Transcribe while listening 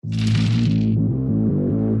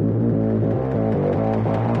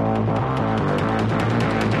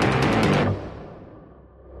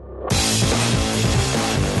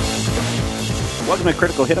Welcome to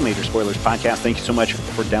Critical Hit, a Major Spoilers podcast. Thank you so much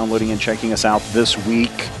for downloading and checking us out this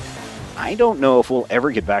week. I don't know if we'll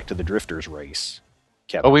ever get back to the Drifters race,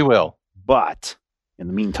 Kevin. Oh, we will. But in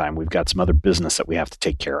the meantime, we've got some other business that we have to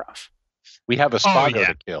take care of. We have a Spago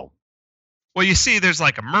to kill. Well, you see, there's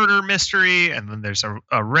like a murder mystery, and then there's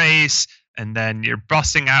a race, and then you're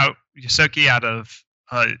busting out Yosuke out of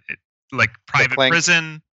private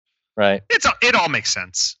prison. Right. It all makes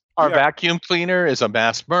sense. Our vacuum cleaner is a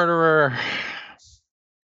mass murderer.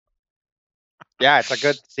 Yeah, it's a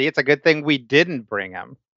good thing we didn't bring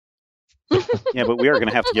him. Yeah, but we are going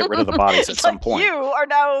to have to get rid of the bodies at some point. You are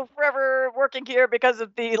now forever working here because of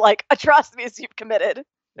the atrocities you've committed.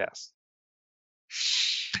 Yes.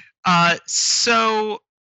 So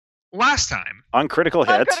last time on Critical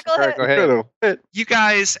Hit, you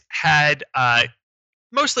guys had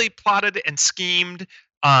mostly plotted and schemed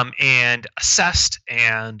and assessed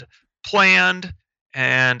and planned,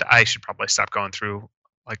 and I should probably stop going through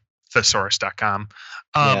thesaurus.com.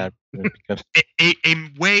 A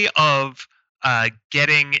way of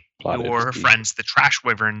getting your friends, the Trash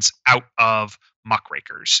Wyverns, out of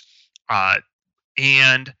Muckrakers.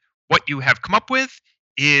 And what you have come up with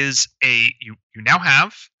is you now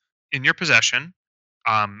have in your possession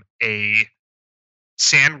a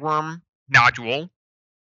sandworm nodule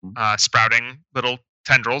sprouting little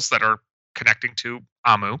tendrils that are connecting to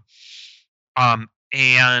Amu. And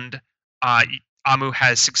Amu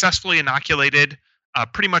has successfully inoculated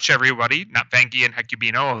pretty much everybody, not Vangi and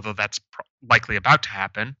Hecubino, although that's likely about to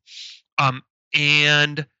happen.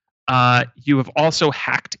 And you have also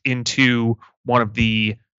hacked into one of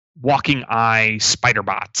the walking eye spider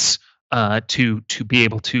bots to be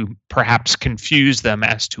able to perhaps confuse them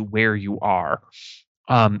as to where you are.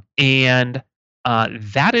 And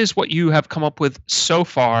that is what you have come up with so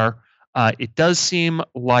far. It does seem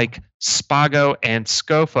like Spago and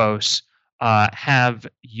Scophos have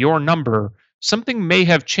your number. Something may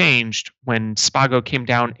have changed when Spago came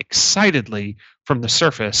down excitedly from the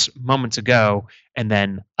surface moments ago and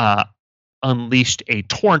then unleashed a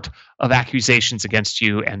torrent of accusations against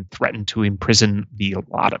you and threatened to imprison the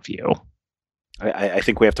lot of you. I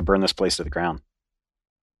think we have to burn this place to the ground.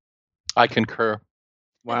 I concur.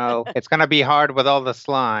 Well, it's going to be hard with all the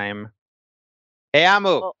slime. Hey,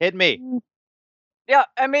 Amu, hit me. Yeah,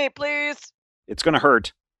 and me, please. It's going to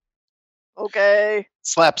hurt. Okay.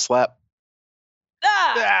 Slap.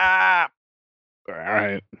 Ah! All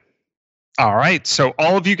right. So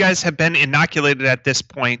all of you guys have been inoculated at this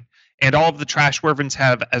point, and all of the Trash Wyverns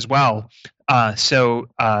have as well. So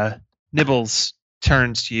Nibbles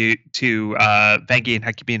turns to Vangi and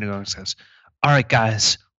Hecubino and says, "All right,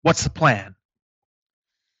 guys, what's the plan?"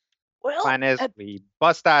 Well, plan is we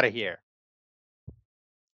bust out of here.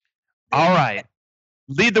 All right.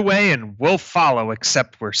 Lead the way and we'll follow,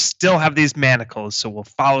 except we still have these manacles, so we'll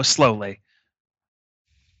follow slowly.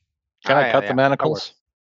 Can I cut the manacles?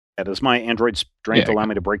 Yeah, does my android strength allow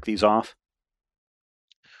me to break these off?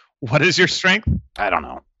 What is your strength? I don't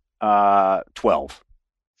know. 12.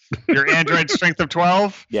 Your android strength of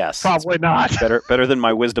 12? Yes. Probably not. Better than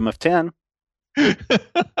my wisdom of 10. And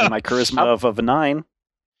my charisma of a 9.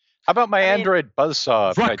 How about my android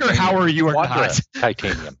buzzsaw? Rutger Hauer, you are not.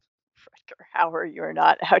 Titanium. Rutger Hauer, you are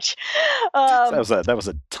not. Ouch. That was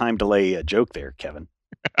a time delay joke there, Kevin.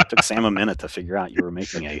 It took Sam a minute to figure out you were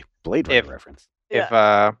making a Blade Runner reference. If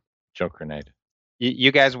joke grenade.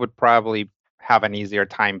 You guys would probably have an easier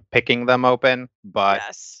time picking them open, but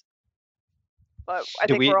yes. But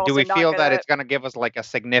do we feel that it's going to give us a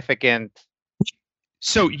significant?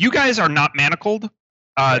 So you guys are not manacled.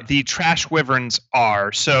 Right. The Trash Wyverns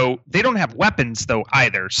are. So they don't have weapons though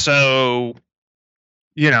either. So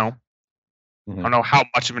I don't know how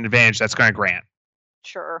much of an advantage that's going to grant.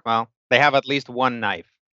 Sure. Well, they have at least one knife.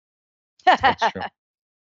 That's true.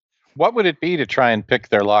 What would it be to try and pick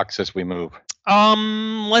their locks as we move?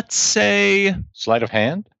 Let's say sleight of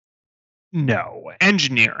hand? No,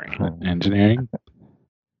 engineering. Engineering.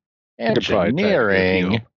 It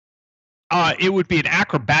would be an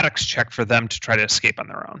acrobatics check for them to try to escape on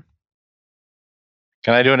their own.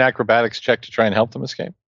 Can I do an acrobatics check to try and help them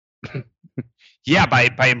escape? Yeah,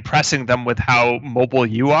 by impressing them with how mobile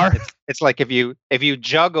you are. It's like if you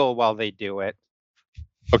juggle while they do it.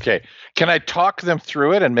 Okay. Can I talk them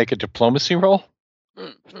through it and make a diplomacy roll?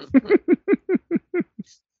 Can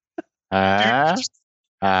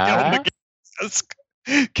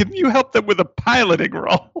you help them with a piloting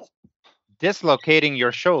roll? Dislocating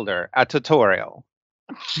your shoulder, a tutorial.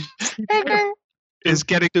 Is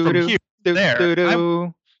getting from here to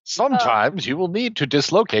there. Sometimes you will need to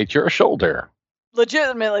dislocate your shoulder.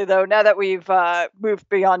 Legitimately, though, now that we've moved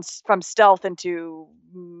from stealth into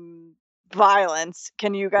violence,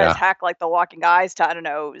 can you guys hack like the walking eyes to, I don't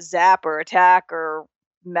know, zap or attack or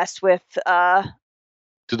mess with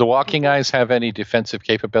Do the walking eyes have any defensive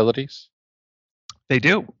capabilities? They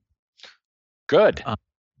do. Good.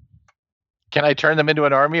 Can I turn them into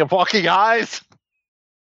an army of walking eyes?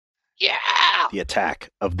 Yeah. The attack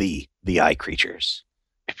of the eye creatures.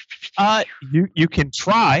 You can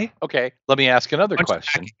try. Okay, let me ask another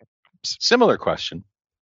question. Similar question.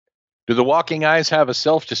 Do the walking eyes have a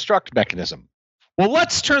self-destruct mechanism? Well,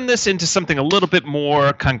 let's turn this into something a little bit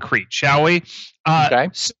more concrete, shall we? Okay.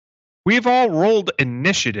 So we've all rolled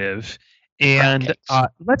initiative, and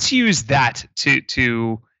let's use that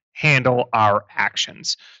to handle our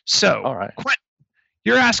actions. So, all right. Quentin,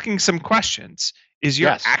 you're asking some questions. Is your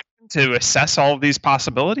action to assess all of these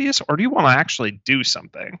possibilities, or do you want to actually do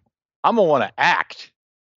something? I'm going to want to act.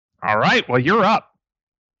 All right. Well, you're up.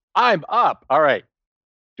 I'm up. All right.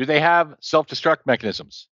 Do they have self-destruct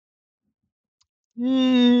mechanisms?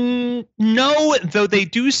 No, though they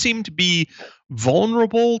do seem to be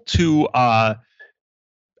vulnerable to like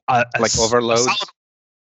overloads.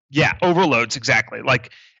 Overloads, exactly.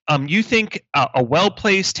 Like you think a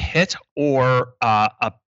well-placed hit or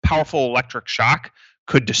a powerful electric shock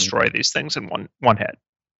could destroy these things in one hit.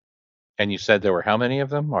 And you said there were how many of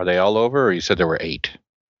them? Are they all over, or you said there were 8?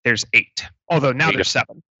 There's 8. Although now there's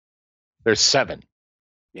 7. There's 7.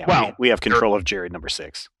 Yeah, well, we have control of Jerry number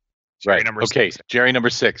 6. Right. Okay, Jerry number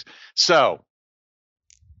 6. So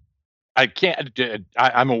I can't.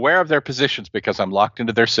 I'm aware of their positions because I'm locked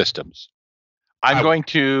into their systems. I'm going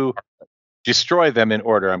to destroy them in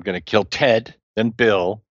order. I'm going to kill Ted, then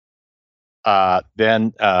Bill,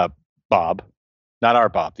 then Bob, not our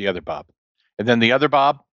Bob, the other Bob, and then the other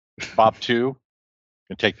Bob, Bob 2.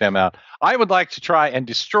 And take them out. I would like to try and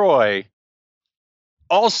destroy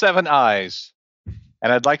all 7 eyes,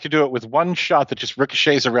 and I'd like to do it with one shot that just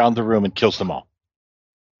ricochets around the room and kills them all.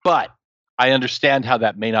 But I understand how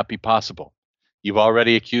that may not be possible. You've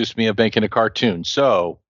already accused me of making a cartoon,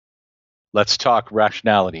 so let's talk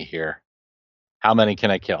rationality here. How many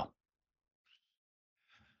can I kill?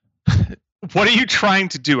 What are you trying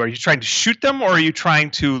to do? Are you trying to shoot them, or are you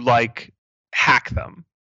trying to like hack them?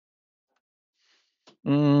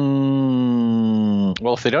 Well,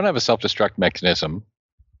 if they don't have a self-destruct mechanism,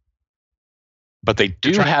 but they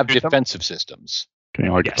do have defensive systems. Can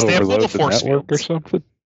you they have little overload the force network fields or something?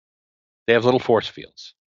 They have little force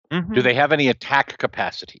fields. Mm-hmm. Do they have any attack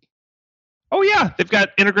capacity? Oh yeah, they've got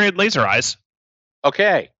integrated laser eyes.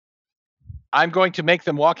 Okay. I'm going to make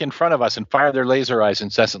them walk in front of us and fire their laser eyes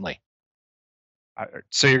incessantly.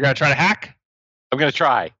 So you're going to try to hack? I'm going to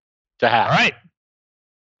try to hack. All right.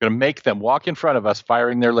 I'm going to make them walk in front of us,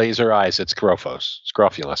 firing their laser eyes at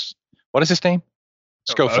Scrofulous. What is his name?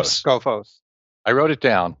 Scophos. I wrote it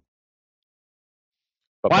down.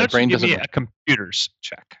 But Why my don't brain you give doesn't. me a computers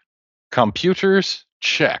check? Computers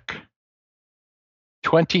check.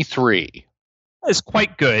 23. Is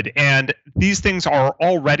quite good, and these things are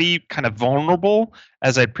already kind of vulnerable,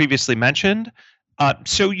 as I previously mentioned.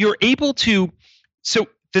 So you're able to. So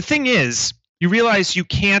the thing is, you realize you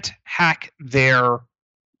can't hack their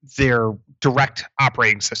direct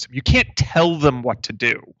operating system. You can't tell them what to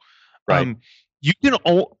do. Right. You can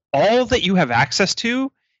all that you have access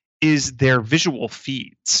to is their visual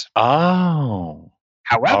feeds. Oh.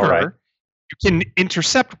 However, you can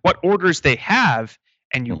intercept what orders they have,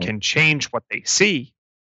 and you can change what they see.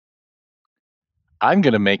 I'm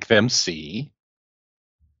going to make them see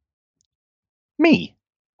me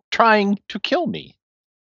trying to kill me.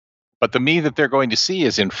 But the me that they're going to see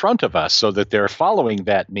is in front of us, so that they're following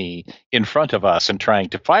that me in front of us and trying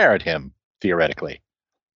to fire at him, theoretically.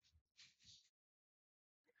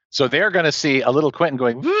 So they're going to see a little Quentin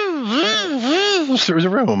going through the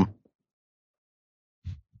room.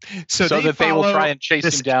 So that they will try and chase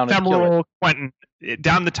him down and kill him. Quentin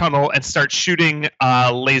down the tunnel and start shooting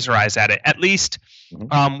laser eyes at it. At least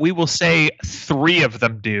we will say 3 of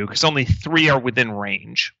them do, because only 3 are within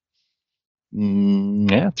range.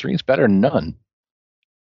 Yeah, 3 is better than none.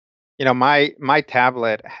 You know, my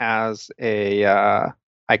tablet has a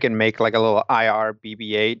I can make like a little IR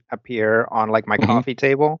BB-8 appear on like my coffee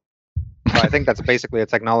table. So I think that's basically a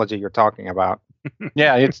technology you're talking about.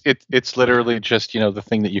 Yeah, it's literally just, the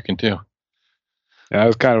thing that you can do. Yeah, I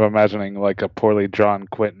was kind of imagining like a poorly drawn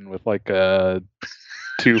Quentin with like a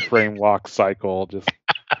 2-frame walk cycle just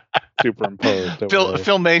superimposed.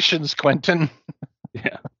 Filmations, Quentin.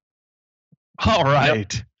 Yeah. All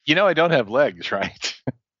right. I don't have legs, right?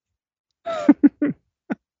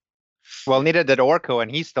 Well, neither did Orko,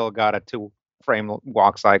 and he still got a 2-frame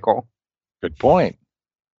walk cycle. Good point.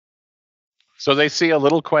 So they see a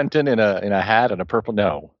little Quentin in a hat and a purple.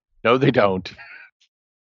 No, No, they don't.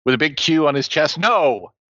 With a big Q on his chest.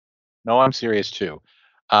 No, I'm serious too.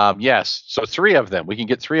 Yes, so 3 of them. We can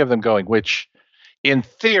get 3 of them going, which, in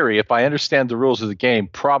theory, if I understand the rules of the game,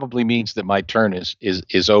 probably means that my turn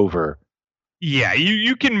is over. Yeah,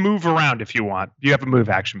 you can move around if you want. You have a move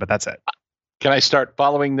action, but that's it. Can I start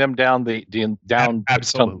following them down down?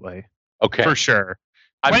 Absolutely. Okay, For sure.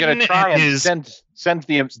 I'm going to try and is- send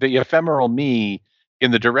the ephemeral me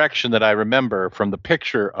in the direction that I remember from the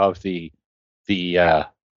picture of the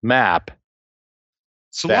map.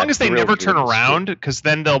 So long as they thrill never turn dreams. around, because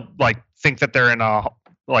then they'll like think that they're in a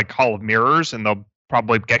like hall of mirrors, and they'll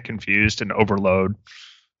probably get confused and overload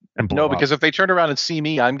and blow No, up. because if they turn around and see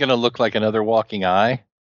me, I'm going to look like another walking eye.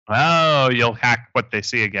 Oh, you'll hack what they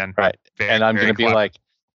see again. Right. And I'm going to be like,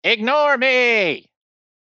 ignore me.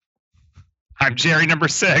 I'm Jerry number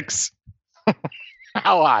 6.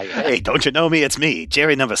 How are you? Hey, don't you know me? It's me,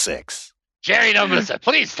 Jerry number 6. Jerry number 6.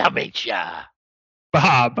 Pleased to meet ya.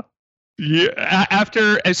 Bob. Yeah,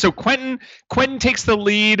 so Quentin takes the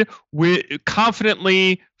lead with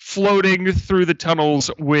confidently floating through the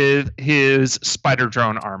tunnels with his spider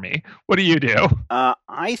drone army. What do you do?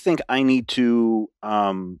 I think I need to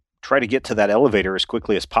try to get to that elevator as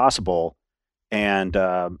quickly as possible and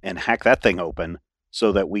hack that thing open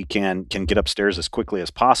so that we can get upstairs as quickly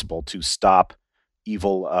as possible to stop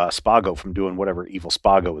evil Spago from doing whatever evil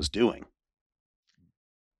Spago is doing.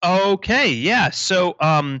 Okay, yeah. So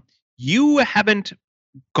you haven't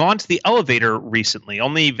gone to the elevator recently.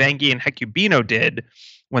 Only Vangi and Hecubino did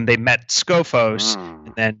when they met Scophos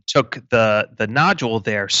and then took the nodule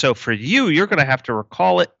there. So for you, you're going to have to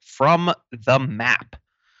recall it from the map.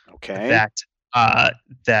 Okay.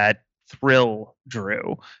 That Thrill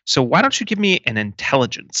drew. So why don't you give me an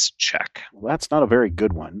intelligence check? Well, that's not a very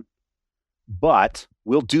good one, but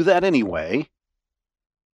we'll do that anyway.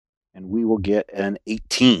 And we will get an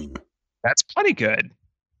 18. That's plenty good.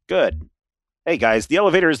 Good. Hey, guys, the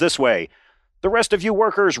elevator is this way. The rest of you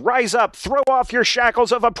workers, rise up, throw off your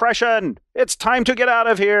shackles of oppression. It's time to get out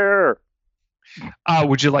of here.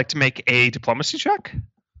 Would you like to make a diplomacy check?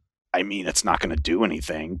 I mean, it's not going to do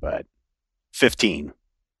anything, but 15.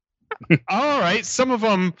 All right. Some of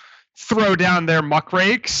them throw down their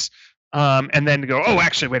muckrakes and then go, oh,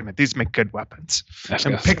 actually, wait a minute. These make good weapons.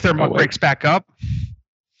 And pick their muckrakes back up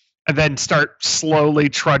and then start slowly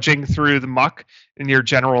trudging through the muck in your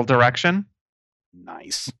general direction.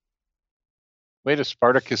 Nice. Way to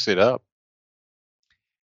Spartacus it up.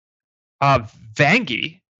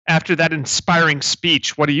 Vangi, after that inspiring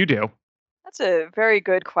speech, what do you do? That's a very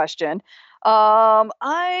good question.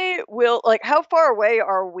 I will how far away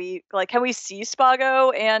are we? Like, can we see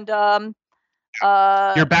Spago and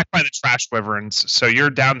You're back by the trash wyverns, so you're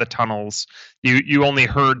down the tunnels. You only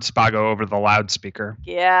heard Spago over the loudspeaker.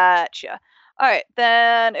 Gotcha. All right,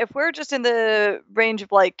 then if we're just in the range of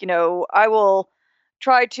I will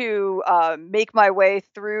try to make my way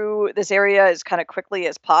through this area as kind of quickly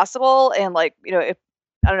as possible, and if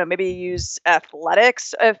I don't know, maybe use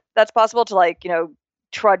athletics if that's possible to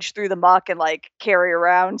trudge through the muck and carry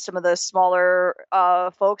around some of the smaller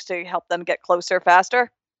folks to help them get closer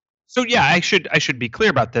faster. So yeah, I should be clear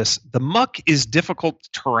about this. The muck is difficult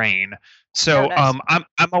terrain. So nice.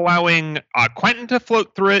 I'm allowing Quentin to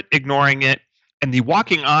float through it, ignoring it, and the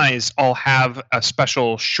walking eyes all have a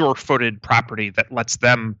special sure-footed property that lets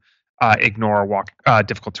them ignore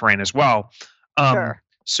difficult terrain as well. Sure.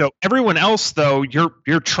 So everyone else, though,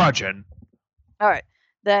 you're trudging. All right.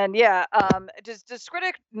 Then yeah, does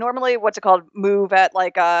Skritic normally move at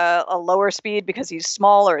a lower speed because he's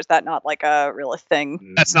small, or is that not a real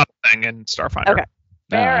thing? That's not a thing in Starfinder. Okay.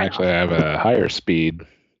 No, Fair actually, I have a higher speed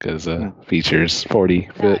because features 40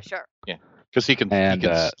 foot. Sure. Because he can, And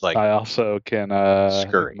I also can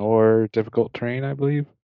scurry. ignore difficult terrain, I believe.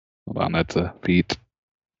 Hold on, that's a feat.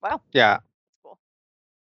 Wow. Yeah. Cool.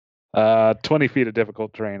 20 feet of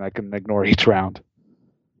difficult terrain I can ignore each round.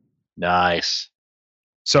 Nice.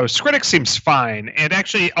 So Skritic seems fine, and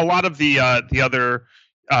actually a lot of the other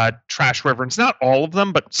trash wyverns, not all of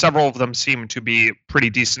them, but several of them seem to be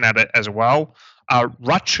pretty decent at it as well.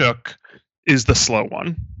 Rutschuk is the slow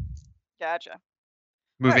one, Gotcha.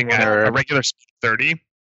 moving Alright, at well, a regular speed 30.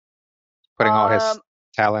 Putting all his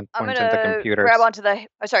talent I'm points gonna into computers. grab onto the.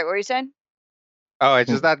 Oh, sorry, what were you saying? Oh,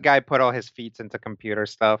 it's just that guy put all his feats into computer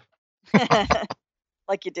stuff.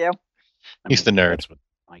 Like you do. He's the nerd. That's what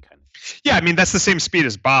I kind of. Yeah, I mean that's the same speed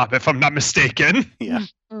as Bob, if I'm not mistaken. Yeah.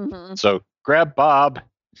 Mm-hmm. So grab Bob.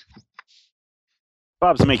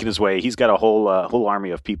 Bob's making his way. He's got a whole army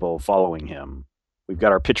of people following him. We've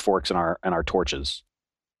got our pitchforks and our torches.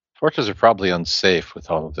 Torches are probably unsafe with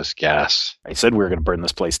all of this gas. I said we were going to burn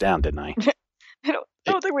this place down, didn't I?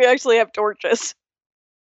 I don't think we actually have torches.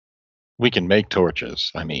 We can make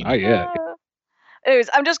torches. I mean, Oh yeah. Anyways,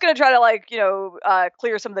 I'm just gonna try to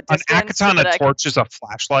clear some of the An distance. so Akaton, that a I can- torch is a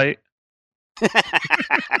flashlight.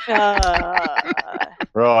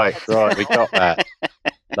 right, we got that.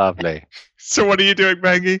 Lovely. So what are you doing,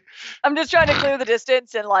 Maggie? I'm just trying to clear the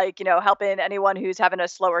distance and helping anyone who's having a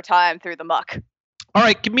slower time through the muck. All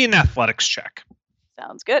right, give me an athletics check.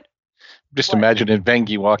 Sounds good. Just What? imagine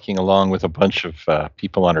Vengi walking along with a bunch of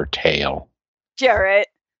people on her tail. Jarrett,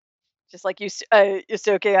 just like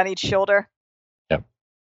Yusuke on each shoulder.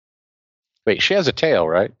 Wait, she has a tail,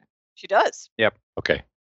 right? She does. Okay.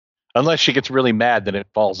 Unless she gets really mad, then it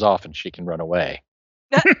falls off and she can run away.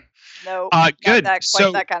 No, Good. Not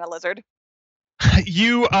So that kind of lizard.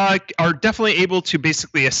 you are definitely able to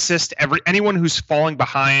basically assist anyone who's falling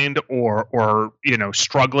behind or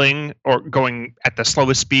struggling or going at the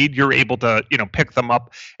slowest speed. You're able to pick them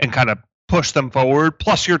up and kind of push them forward.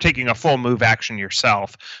 Plus, you're taking a full move action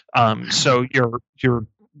yourself. So you're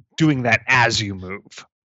doing that as you move.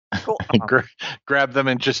 Cool. Grab them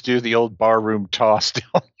and just do the old barroom toss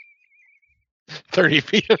down 30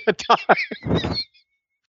 feet at a time.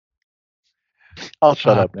 I'll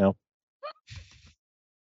shut up now.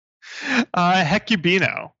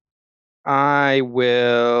 Hecubino. I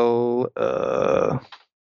will. I'm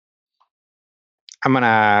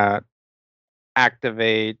gonna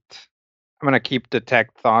activate. I'm gonna keep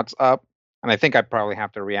detect thoughts up, and I think I probably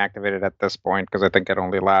have to reactivate it at this point because I think it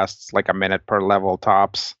only lasts like a minute per level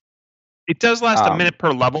tops. It does last a minute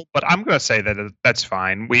per level, but I'm going to say that that's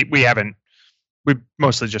fine. We've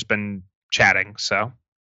mostly just been chatting, so.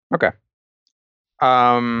 Okay.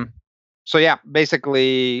 So yeah,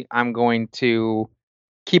 basically I'm going to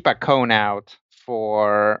keep a cone out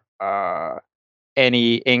for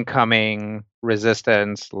any incoming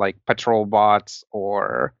resistance like patrol bots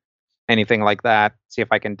or anything like that. See if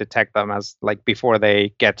I can detect them as like before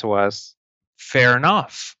they get to us. Fair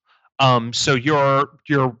enough. So you're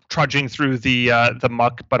trudging through the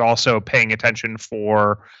muck, but also paying attention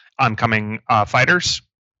for oncoming fighters.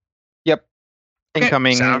 Yep. Okay,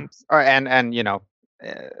 Incoming, sounds- and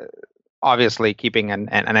obviously keeping an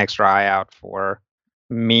extra eye out for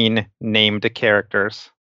mean named characters.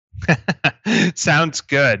 Sounds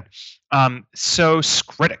good. So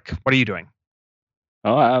Skritic, what are you doing?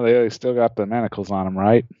 Oh, they still got the manacles on them,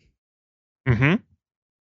 right? Mm-hmm.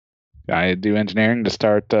 I do engineering to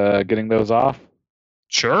start getting those off.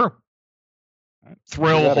 Sure.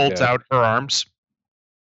 Thrill Gotta holds go. out her arms.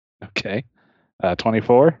 Okay.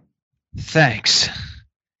 24. Thanks.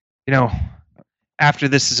 After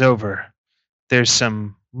this is over, there's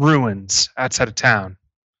some ruins outside of town.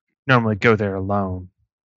 Normally go there alone.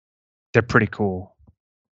 They're pretty cool.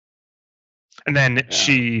 And then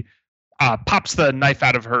she pops the knife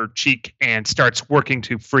out of her cheek and starts working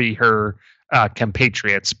to free her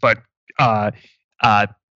compatriots, but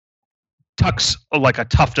tucks like a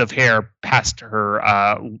tuft of hair past her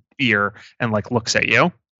ear and like looks at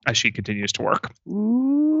you as she continues to work.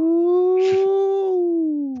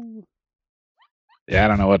 Ooh. Yeah, I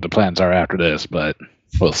don't know what the plans are after this, but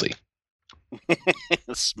we'll see.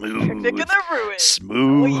 Smooth. Picking the ruins.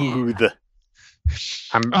 Smooth.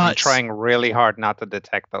 I'm trying really hard not to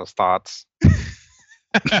detect those thoughts.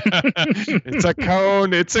 It's a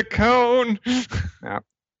cone. It's a cone. Yeah.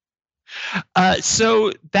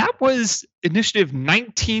 So that was initiative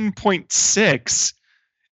 19.6.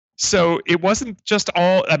 So it wasn't just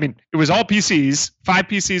all, it was all PCs, 5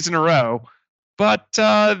 PCs in a row, but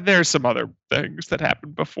there's some other things that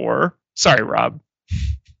happened before. Sorry, Rob.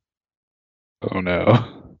 Oh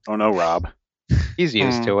no. Oh no, Rob. He's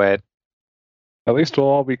used to it. At least we'll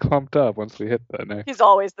all be clumped up once we hit that next. He's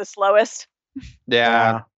always the slowest.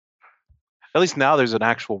 Yeah. At least now there's an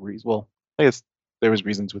actual reason. Well, I guess there was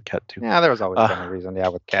reasons with Ket too. Yeah, there was always been a reason. Yeah,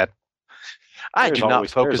 with Ket. I There's do not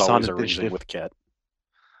always- focus there's on always a reason initiative. with Ket.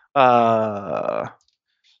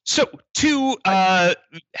 So to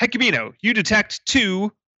Hecubino, you detect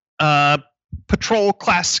 2 patrol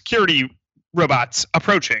class security robots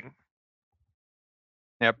approaching.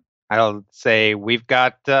 I'll say we've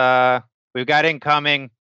got incoming.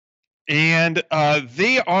 And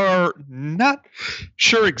they are not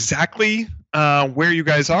sure exactly where you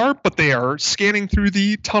guys are, but they are scanning through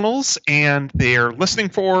the tunnels and they are listening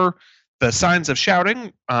for the signs of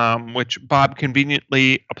shouting, which Bob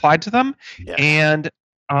conveniently applied to them. Yes. And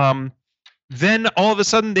then all of a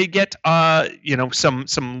sudden they get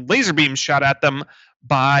some laser beams shot at them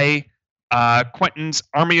by Quentin's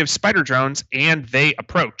army of spider drones, and they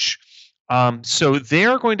approach. So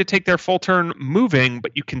they're going to take their full turn moving,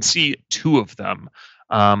 but you can see 2 of them.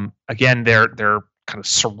 Again, they're kind of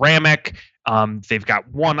ceramic, They've got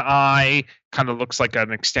one eye, kind of looks like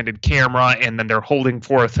an extended camera, and then they're holding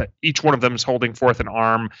forth. Each one of them is holding forth an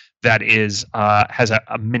arm that is has a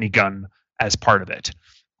minigun as part of it.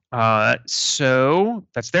 So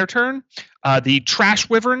that's their turn. The trash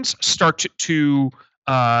wyverns start to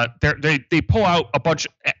they pull out a bunch.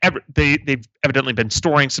 They've evidently been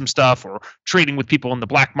storing some stuff or trading with people in the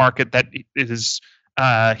black market that is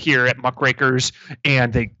here at Muckrakers,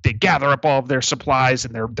 and they gather up all of their supplies,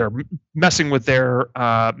 and they're messing with their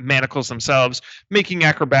manacles themselves, making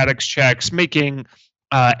acrobatics checks, making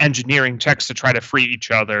engineering checks to try to free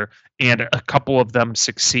each other, and a couple of them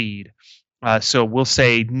succeed. So we'll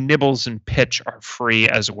say Nibbles and Pitch are free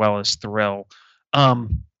as well as Thrill.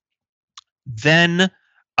 Then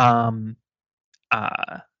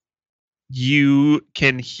you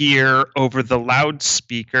can hear over the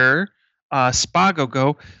loudspeaker Spago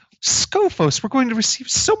go, Scophos, we're going to receive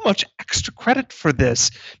so much extra credit for this.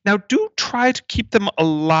 Now do try to keep them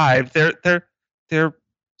alive. They're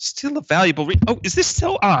still a valuable oh, is this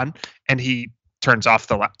still on? And he turns off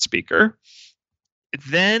the loudspeaker.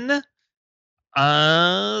 Then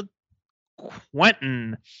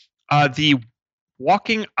Quentin, the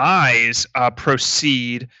walking eyes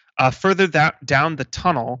proceed further down the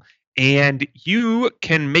tunnel, and you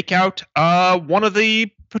can make out one of the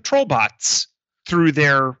patrol bots through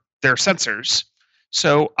their sensors.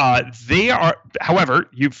 So they are, however,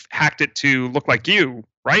 you've hacked it to look like you,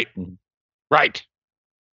 right? Right.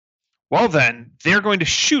 Well, then they're going to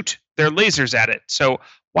shoot their lasers at it. So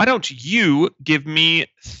why don't you give me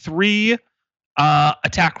 3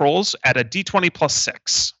 attack rolls at a d20 plus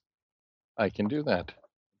 6? I can do that.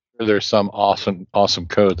 There's some awesome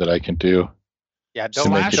code that I can do. Yeah,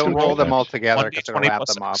 Slash don't roll them all roll together because it'll 1d20 wrap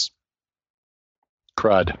plus them up. 6.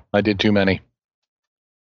 Crud. I did too many.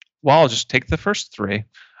 Well, I'll just take the first 3. Okay.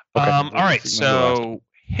 All right, so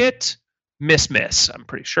hit, miss. I'm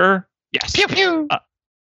pretty sure. Yes. Pew pew.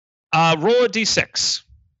 Roll a d6.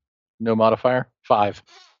 No modifier. 5.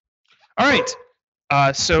 All right.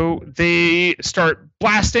 So they start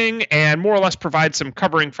blasting and more or less provide some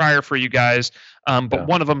covering fire for you guys. But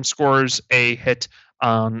one of them scores a hit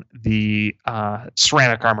on the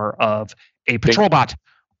ceramic armor of a patrol bot.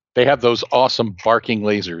 They have those awesome barking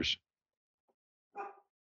lasers.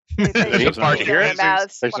 There's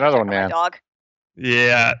another one, man. Dog.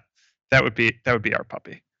 Yeah, that would be our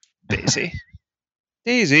puppy, Daisy.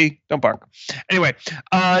 Daisy, don't bark. Anyway,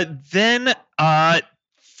 then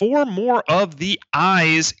 4 more of the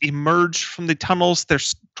eyes emerge from the tunnels. They're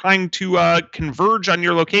trying to converge on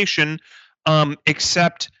your location,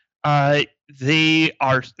 except they're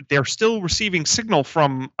still receiving signal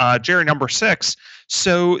from Jerry number 6.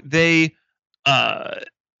 So they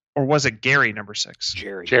or was it Gary number 6?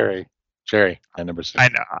 Jerry, and number 6. I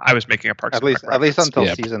know. I was making a Parks At and least Rec reference. until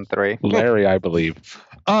Yep. season 3. Larry, I believe.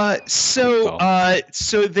 So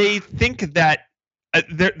they think that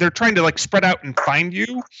they're trying to like spread out and find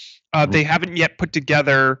you. They haven't yet put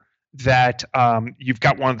together that you've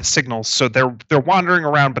got one of the signals, so they're wandering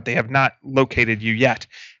around, but they have not located you yet.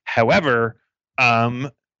 However,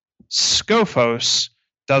 Scophos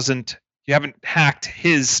doesn't. You haven't hacked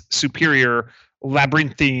his superior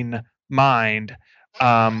labyrinthine mind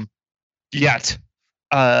yet.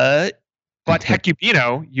 But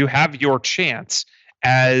Hecubino, you have your chance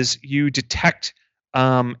as you detect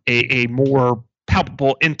a more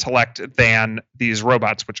palpable intellect than these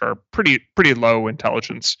robots, which are pretty low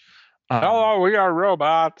intelligence. Hello, we are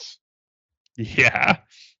robots. Yeah.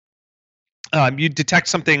 You detect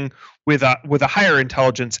something with a higher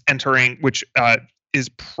intelligence entering, which is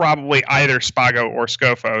probably either Spago or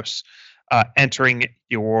Scophos, entering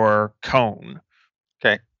your cone.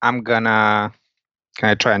 Okay, can I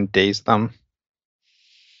try and daze them?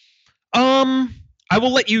 I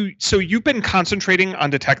will let you. So you've been concentrating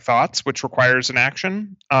on detect thoughts, which requires an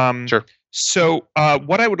action. Sure. So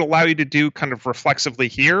what I would allow you to do, kind of reflexively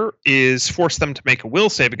here, is force them to make a will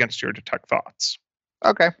save against your detect thoughts.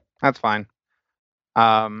 Okay, that's fine.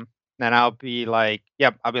 Then I'll be like,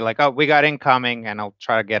 oh, we got incoming, and I'll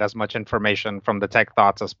try to get as much information from detect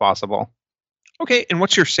thoughts as possible. Okay, and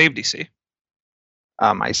what's your save DC?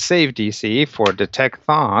 My save DC for detect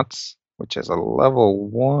thoughts, which is a level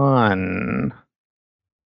 1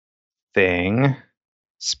 thing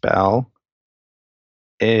spell,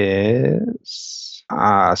 is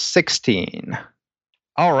 16.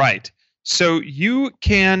 All right. So you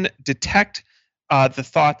can detect the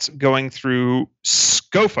thoughts going through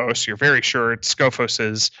Scophos. You're very sure it's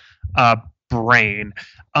Scophos's brain.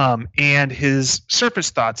 And his surface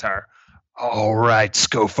thoughts are, all right,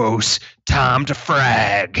 Scophos, time to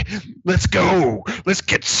frag. Let's go. Let's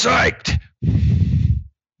get psyched.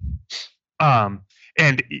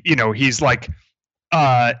 And he's like,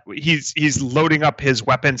 he's loading up his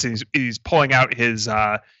weapons, and he's pulling out his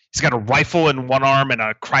he's got a rifle in one arm and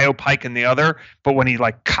a cryo pike in the other, but when he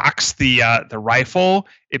like cocks the rifle,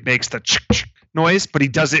 it makes the chick noise, but he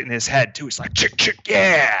does it in his head too. He's like chick chick,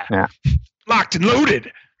 yeah. Locked and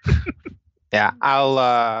loaded. Yeah,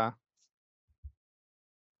 I'll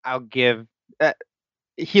give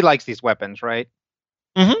he likes these weapons, right?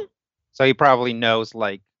 Mm-hmm. So he probably knows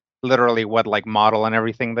like literally what like model and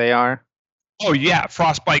everything they are. Oh yeah,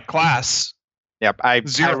 Frostbite class. Yep, I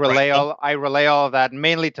relay rifle. all of that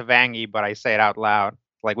mainly to Vangie, but I say it out loud.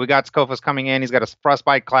 Like, we got Scophus coming in. He's got a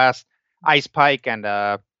Frostbite class, Ice Pike, and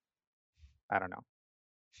I don't know.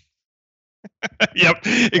 Yep,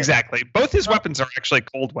 exactly. Both his weapons are actually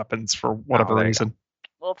cold weapons for whatever reason.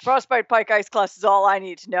 Well, Frostbite Pike Ice class is all I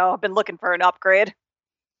need to know. I've been looking for an upgrade.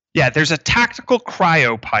 Yeah, there's a tactical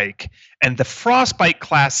cryo pike and the Frostbite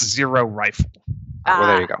class 0 rifle. Well,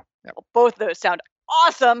 there you go. Yep. Well, both of those sound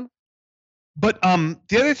awesome. But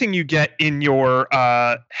the other thing you get in your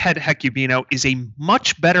head Hecubino is a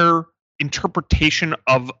much better interpretation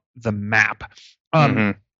of the map.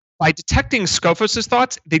 By detecting Scophos's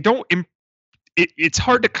thoughts, they don't. It's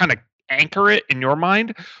hard to kind of anchor it in your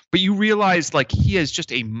mind, but you realize like he has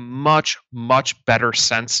just a much better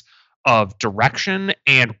sense of direction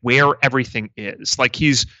and where everything is. Like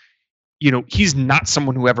he's not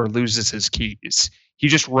someone who ever loses his keys. He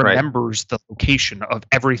just remembers the location of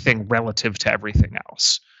everything relative to everything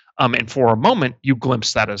else. And for a moment, you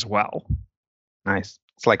glimpse that as well. Nice.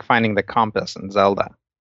 It's like finding the compass in Zelda.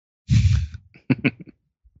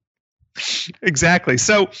 Exactly.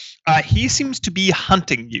 So he seems to be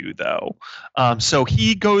hunting you, though. So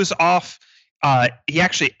he goes off. He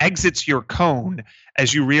actually exits your cone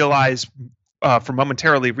as you realize from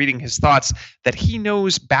momentarily reading his thoughts that he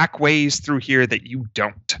knows back ways through here that you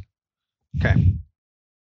don't. Okay.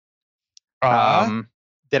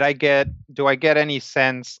 Do I get any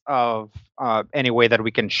sense of any way that we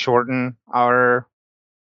can shorten our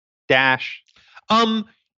dash?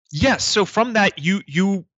 Yes. So from that,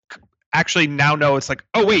 you actually now know it's like,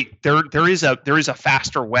 oh wait, there is a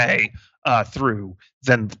faster way through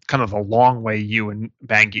than kind of the long way you and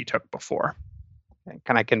Vangie took before.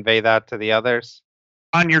 Can I convey that to the others?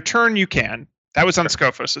 On your turn, you can. That was on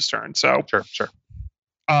Scophos's turn. So sure.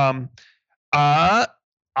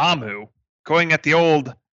 Amu going at the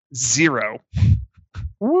old 0.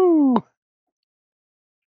 Woo.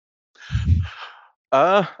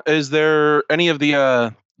 Is there any of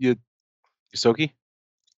the Yosoki?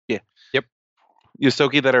 Yeah. Yep.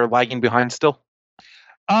 Yosoki that are lagging behind still?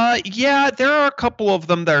 Yeah, there are a couple of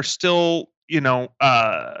them that are still,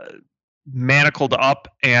 manacled up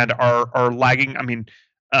and are lagging. I mean,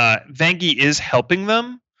 Vangie is helping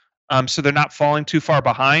them, so they're not falling too far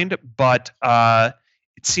behind, but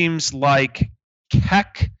it seems like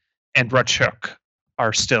Kek and Rachuk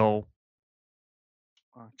are still.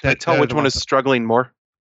 Can I tell which one is struggling more?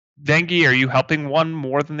 Vangie, are you helping one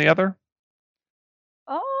more than the other?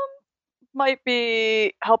 Might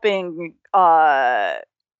be helping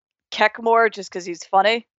Kek more just because he's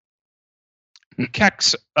funny.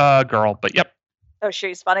 Kek's a girl, but yep. Oh,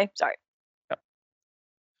 she's funny. Sorry. Yep.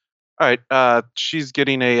 All right. She's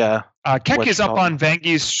getting a. Kek is up on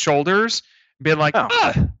Vangie's shoulders, being like,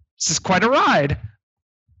 "This is quite a ride."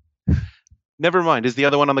 Never mind. Is the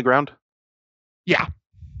other one on the ground? Yeah.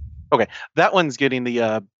 Okay, that one's getting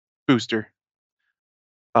the booster.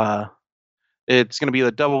 It's going to be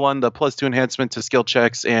the double one, the +2 enhancement to skill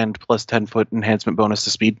checks, and +10 enhancement bonus to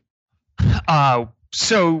speed.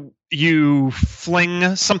 So you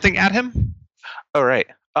fling something at him? All right.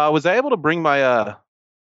 Was I able to bring my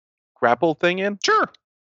grapple thing in? Sure.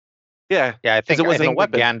 Yeah, I think it wasn't a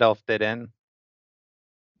weapon. Gandalf did in.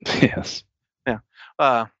 Yes. Yeah.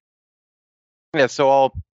 Yeah. So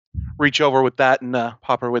I'll reach over with that and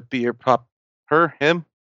pop her with the him.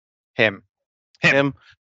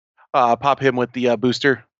 Pop him with the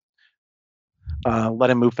booster. Let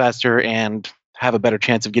him move faster and have a better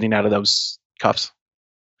chance of getting out of those cuffs.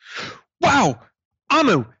 Wow,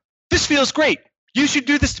 Amu, this feels great. You should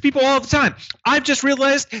do this to people all the time. I've just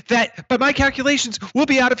realized that by my calculations, we'll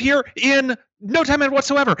be out of here in no time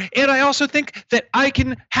whatsoever. And I also think that I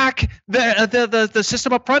can hack the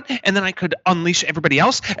system up front, and then I could unleash everybody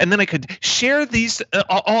else, and then I could share these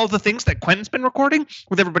all the things that Quentin's been recording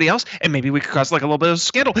with everybody else, and maybe we could cause like a little bit of a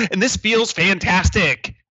scandal. And this feels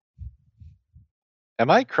fantastic. Am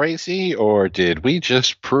I crazy, or did we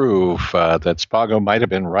just prove that Spago might have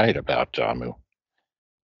been right about Amu?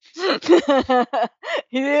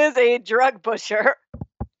 He is a drug pusher.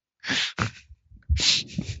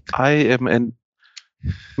 I am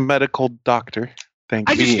medical doctor. Thank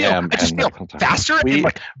I you. just feel faster and We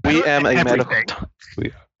like better am at a medical everything. doctor.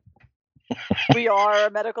 We are a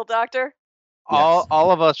medical doctor.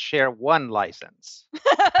 All of us share one license.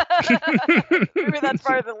 Maybe that's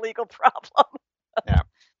part of the legal problem.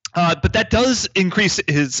 But that does increase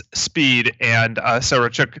his speed, and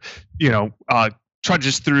Sarachuk,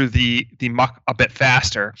 trudges through the muck a bit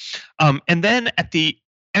faster. And then at the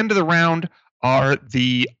end of the round are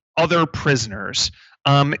the other prisoners.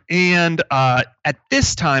 And at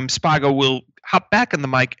this time, Spago will hop back on the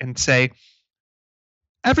mic and say,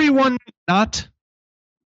 everyone not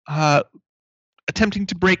attempting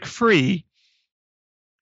to break free,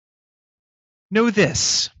 know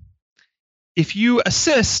this. If you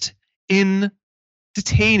assist in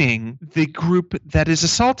detaining the group that is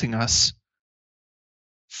assaulting us,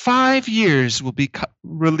 5 years will be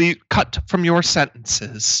cut from your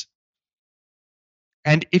sentences.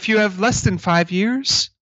 And if you have less than 5 years,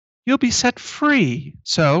 you'll be set free.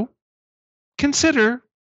 So consider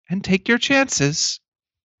and take your chances.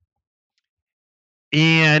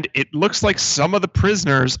 And it looks like some of the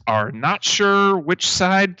prisoners are not sure which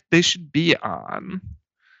side they should be on.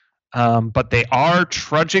 But they are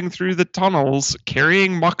trudging through the tunnels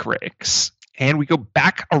carrying muck rakes. And we go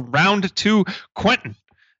back around to Quentin.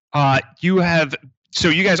 You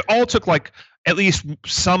guys all took like at least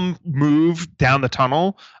some move down the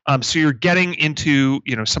tunnel. So you're getting into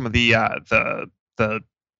some of the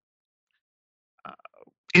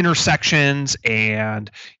intersections and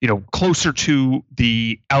closer to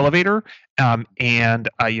the elevator. And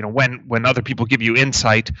when other people give you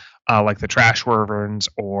insight, like the Trash Wyverns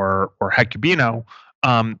or Hecubino,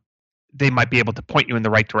 they might be able to point you in the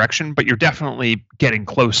right direction. But you're definitely getting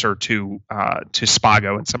closer to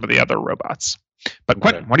Spago and some of the other robots. But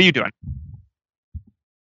Quentin, what are you doing?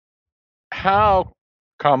 How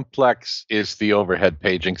complex is the overhead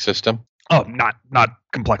paging system? Oh, not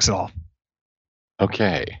complex at all.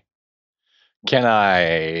 Okay. Can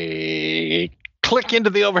I click into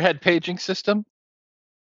the overhead paging system?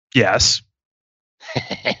 Yes.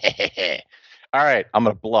 All right, I'm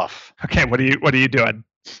gonna bluff. Okay, what are you doing?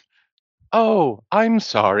 Oh, I'm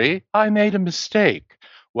sorry. I made a mistake.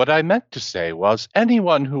 What I meant to say was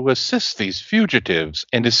anyone who assists these fugitives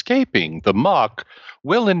in escaping the muck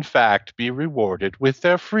will in fact be rewarded with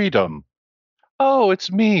their freedom. Oh, it's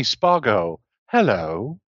me, Spago.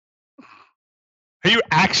 Hello. Are you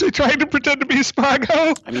actually trying to pretend to be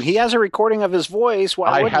Spago? I mean, he has a recording of his voice. Why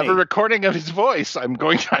I wouldn't have he? a recording of his voice. I'm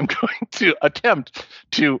going to attempt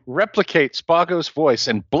to replicate Spago's voice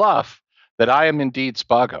and bluff that I am indeed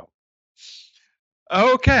Spago.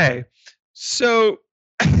 Okay. So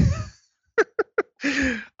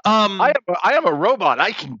I am a robot.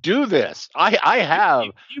 I can do this. I have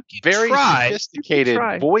you can very try.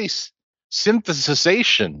 sophisticated voice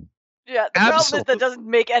synthesization. Yeah, the problem is that doesn't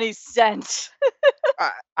make any sense.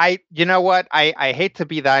 You know what? I hate to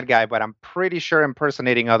be that guy, but I'm pretty sure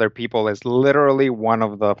impersonating other people is literally one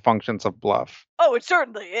of the functions of bluff. Oh, it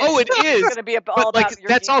certainly is. Oh, it is. It's going to be all about your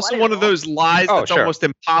that's also one of those lies that's sure. almost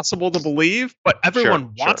impossible to believe, but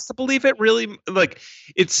everyone wants to believe it. Really, like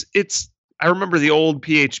it's. I remember the old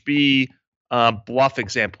PHB bluff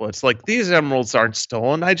example. It's like, these emeralds aren't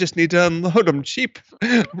stolen. I just need to unload them cheap,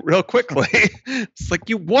 real quickly. It's like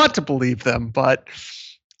you want to believe them, but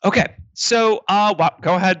okay. So,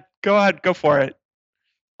 go ahead, go for it.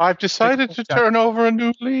 I've decided to turn over a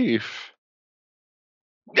new leaf.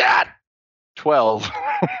 God, 12.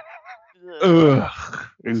 Ugh.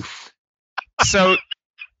 Oof. So,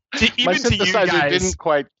 My synthesizer didn't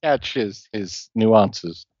quite catch his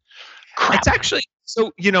nuances. Crap. It's actually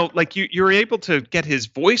so you're able to get his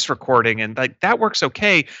voice recording, and like that works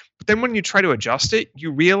okay. But then when you try to adjust it,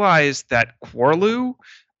 you realize that Quarlu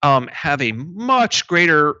have a much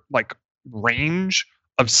greater like range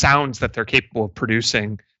of sounds that they're capable of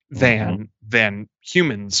producing than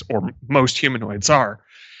humans or most humanoids are.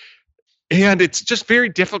 And it's just very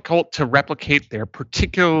difficult to replicate their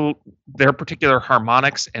particular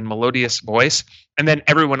harmonics and melodious voice. And then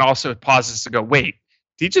everyone also pauses to go, wait,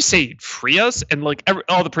 did he just say he'd free us? And like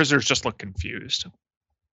all the prisoners just look confused.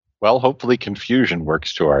 Well, hopefully confusion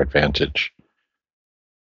works to our advantage.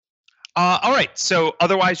 All right. So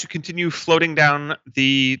otherwise you continue floating down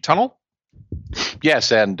the tunnel?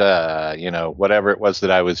 Yes, and whatever it was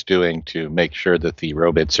that I was doing to make sure that the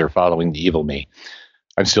robots are following the evil me,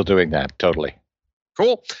 I'm still doing that, totally.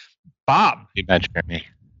 Cool. Bob. Imagine me.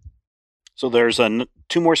 So there's 2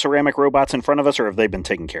 more ceramic robots in front of us, or have they been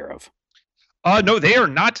taken care of? No, they are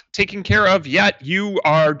not taken care of yet. You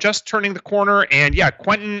are just turning the corner, and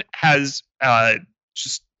Quentin has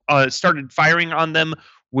just started firing on them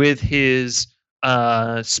with his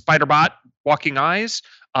spider bot walking eyes.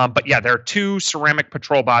 But yeah, there are 2 ceramic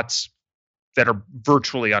patrol bots that are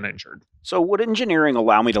virtually uninjured. So would engineering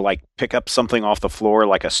allow me to like pick up something off the floor,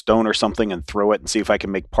 like a stone or something, and throw it and see if I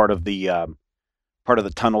can make part of the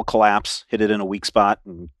tunnel collapse, hit it in a weak spot,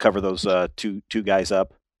 and cover those two guys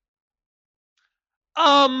up?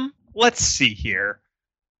 Let's see here.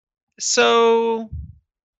 So,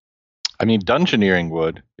 I mean, dungeoneering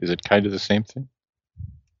would. Is it kind of the same thing?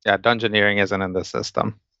 Yeah, dungeoneering isn't in the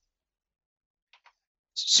system.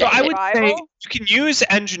 So I would say you can use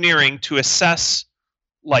engineering to assess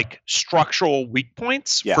like structural weak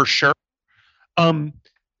points for sure. I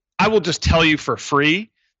will just tell you for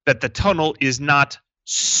free that the tunnel is not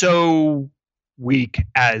so weak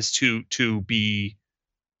as to be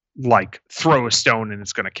like throw a stone and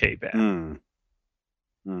it's going to cave in.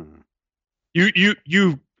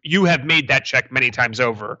 You have made that check many times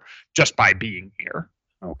over just by being here.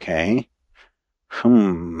 Okay.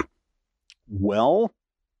 Well,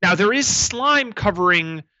 now there is slime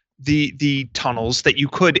covering the tunnels that you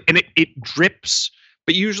could, and it drips,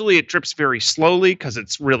 but usually it drips very slowly because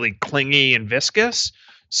it's really clingy and viscous.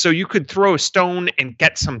 So you could throw a stone and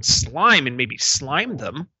get some slime and maybe slime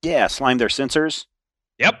them. Yeah, slime their sensors.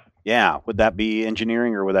 Yep. Yeah. Would that be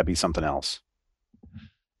engineering or would that be something else?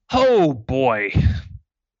 Oh boy.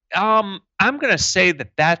 I'm gonna say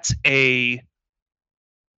that's a.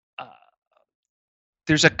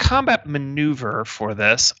 There's a combat maneuver for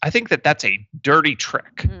this. I think that's a dirty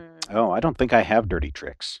trick. Oh, I don't think I have dirty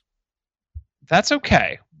tricks. That's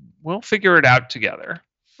okay. We'll figure it out together.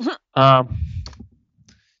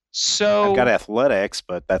 So I've got athletics,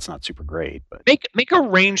 but that's not super great. But make a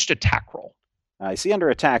ranged attack roll. I see under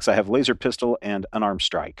attacks I have laser pistol and unarmed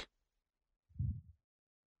strike.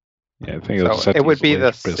 Yeah, I think it would be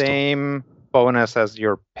the same bonus as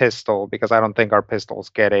your pistol because I don't think our pistols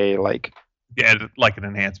get a like an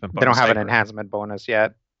enhancement bonus. They don't have an enhancement bonus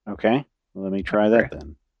yet. Okay. Well, let me try that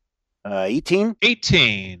then. 18?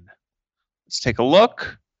 18. Let's take a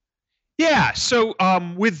look. Yeah, so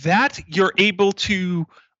with that, you're able to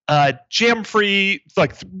jam free,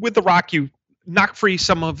 like with the rock, you knock free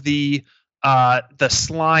some of the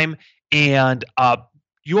slime, and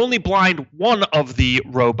you only blind one of the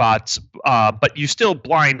robots, but you still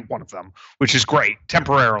blind one of them, which is great,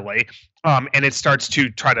 temporarily. And it starts to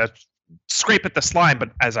try to scrape at the slime,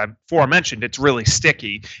 but as I aforementioned, it's really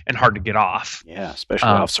sticky and hard to get off. Yeah, especially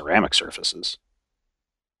off ceramic surfaces.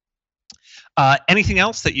 Anything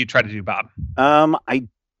else that you try to do, Bob?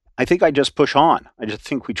 I think I just push on. I just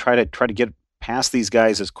think we try to get past these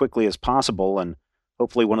guys as quickly as possible, and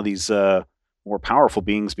hopefully one of these more powerful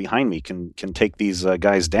beings behind me can take these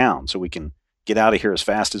guys down, so we can get out of here as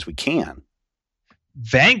fast as we can.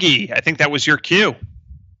 Vangie, I think that was your cue.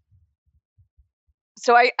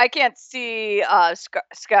 So I can't see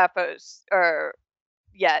Scaphos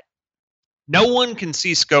yet. No one can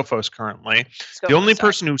see Scophos currently. The only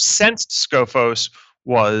person who sensed Scophos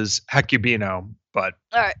was Hecubino, but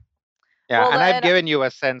all right. Yeah, well, and I've given you a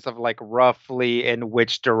sense of like roughly in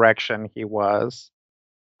which direction he was.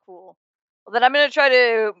 Cool. Well, then I'm going to try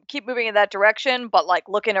to keep moving in that direction, but like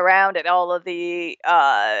looking around at all of the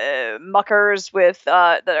muckers with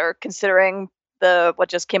that are considering what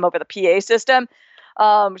just came over the PA system.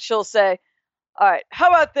 She'll say, "All right, how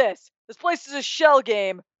about this? This place is a shell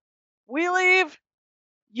game. We leave,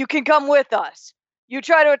 you can come with us. You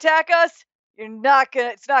try to attack us,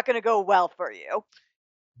 it's not gonna go well for you."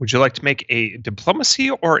 Would you like to make a diplomacy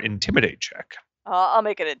or intimidate check? I'll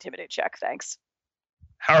make an intimidate check, thanks.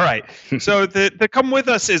 All right. So the come with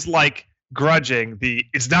us is like grudging.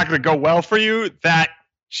 It's not gonna go well for you. That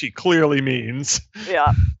she clearly means.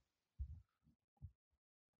 Yeah.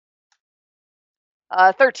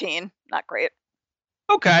 13, not great.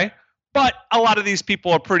 Okay, but a lot of these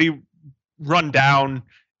people are pretty run down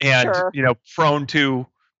and prone to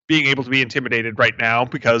being able to be intimidated right now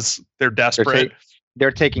because they're desperate. They're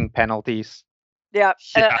taking penalties. Yeah,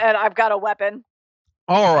 and I've got a weapon.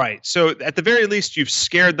 All right, so at the very least, you've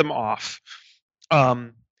scared them off,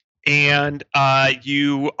 and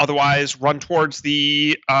you otherwise run towards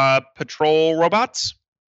the patrol robots.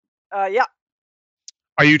 Yeah.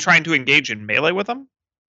 Are you trying to engage in melee with them?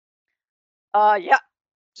 Yeah.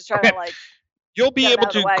 Just trying to like. You'll be able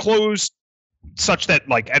to close such that,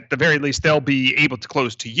 like, at the very least, they'll be able to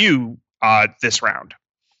close to you this round.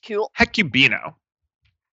 Cool. Hecubino.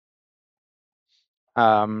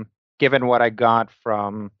 Given what I got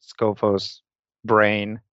from Scophos'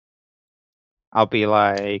 brain, I'll be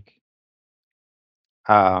like,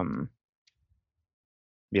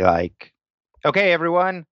 okay,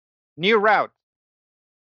 everyone, new route.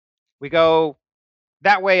 We go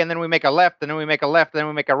that way, and then we make a left, and then we make a left, and then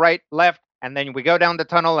we make a right, left, and then we go down the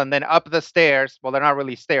tunnel and then up the stairs. Well, they're not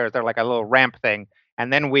really stairs; they're like a little ramp thing,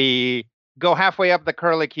 and then we go halfway up the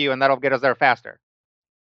curlicue, and that'll get us there faster.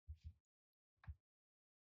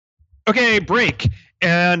 Okay, break,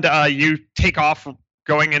 and you take off,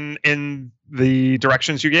 going in the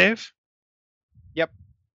directions you gave. Yep.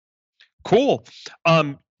 Cool.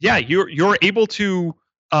 Yeah, you're able to.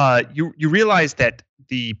 You realize that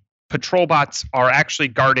the patrol bots are actually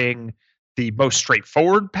guarding the most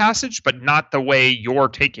straightforward passage, but not the way you're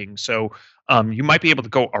taking. So you might be able to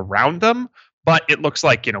go around them, but it looks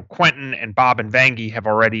like Quentin and Bob and Vangie have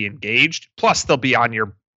already engaged. Plus, they'll be on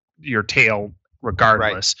your tail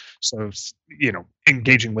regardless. Right. So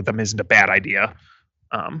engaging with them isn't a bad idea.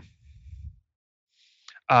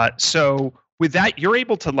 So with that, you're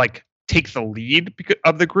able to take the lead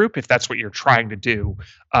of the group if that's what you're trying to do,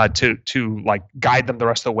 to guide them the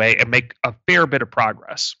rest of the way and make a fair bit of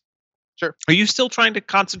progress. Sure. Are you still trying to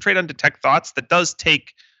concentrate on detect thoughts? That does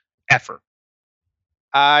take effort.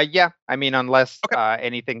 Yeah. I mean, unless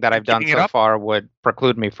anything that I've done so far would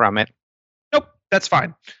preclude me from it. Nope, that's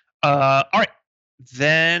fine. All right,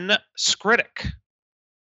 then Skritic.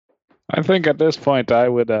 I think at this point I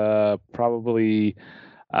would probably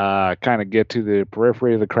kind of get to the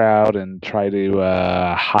periphery of the crowd and try to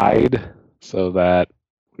hide so that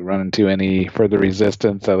we run into any further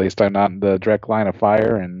resistance. At least I'm not in the direct line of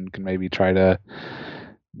fire and can maybe try to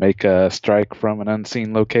make a strike from an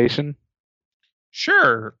unseen location.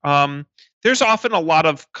 Sure. There's often a lot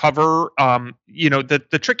of cover.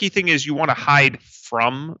 The tricky thing is you want to hide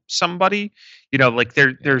from somebody.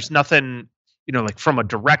 There's nothing, from a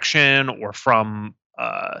direction or from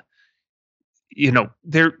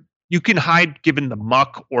there you can hide given the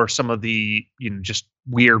muck or some of the just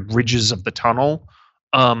weird ridges of the tunnel,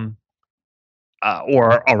 or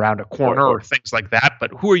around a corner or things like that.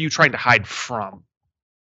 But who are you trying to hide from?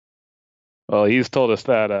 Well, he's told us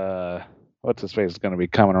that what's his face is going to be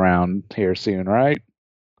coming around here soon, right?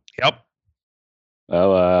 Yep.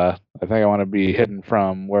 Well, I think I want to be hidden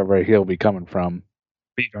from wherever he'll be coming from.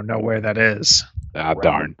 But you don't know where that is.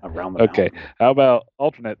 Darn. Around the okay. mountain. How about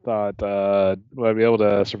alternate thought? Will I be able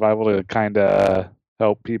to kind of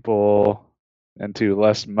help people into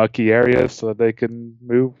less mucky areas so that they can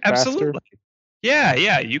move Absolutely. faster?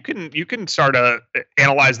 Yeah. You can start to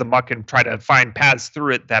analyze the muck and try to find paths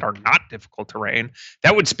through it that are not difficult terrain.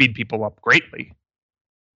 That would speed people up greatly.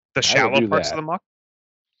 The shallow parts of the muck.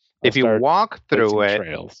 If you walk through it,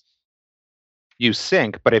 trails. You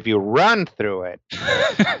sink, but if you run through it,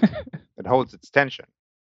 it holds its tension.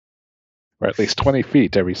 Or at least 20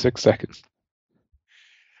 feet every 6 seconds.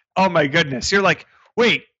 Oh my goodness. You're like,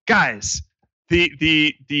 wait, guys, the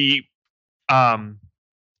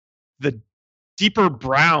deeper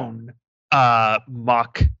brown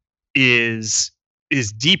muck is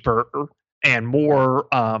deeper and more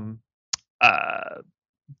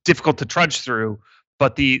difficult to trudge through,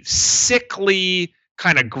 but the sickly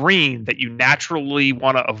kind of green that you naturally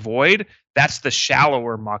want to avoid, that's the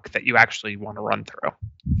shallower muck that you actually want to run through.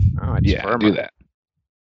 Oh, it's firmer. Do that.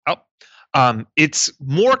 It's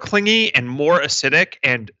more clingy and more acidic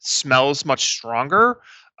and smells much stronger,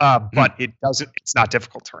 but it's not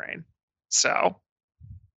difficult terrain. So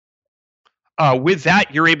with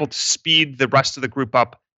that, you're able to speed the rest of the group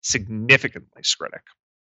up significantly, Skritic.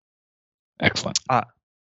 Excellent.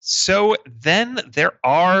 So then there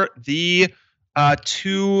are the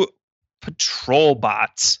 2 patrol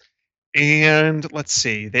bots, and let's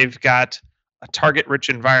see, they've got a target-rich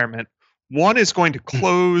environment. One is going to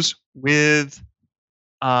close with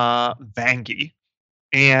Vangie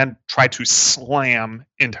and try to slam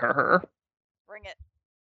into her. Bring it.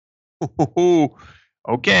 Ooh,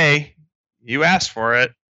 okay, you asked for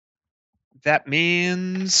it. That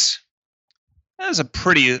means that is a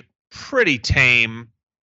pretty tame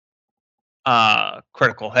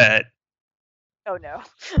critical hit. Oh no.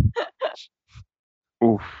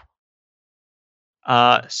 Oof.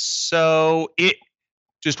 So it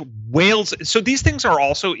just wails. So these things are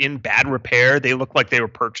also in bad repair. They look like they were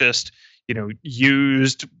purchased,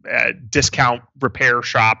 used discount repair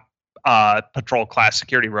shop patrol class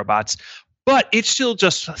security robots. But it still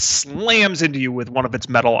just slams into you with one of its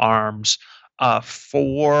metal arms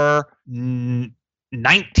for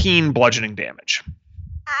 19 bludgeoning damage.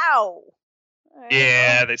 Ow.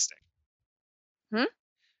 Yeah, they sting.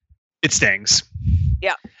 It stings.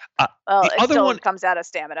 Yeah. Well, the it other still one comes out of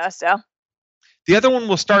stamina, so. The other one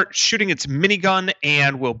will start shooting its minigun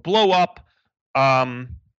and will blow up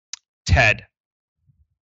Ted.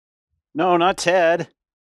 No, not Ted.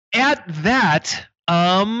 At that,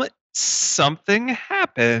 something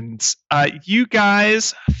happens. You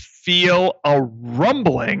guys feel a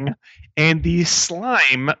rumbling, and the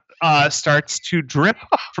slime starts to drip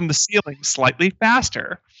from the ceiling slightly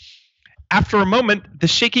faster. After a moment, the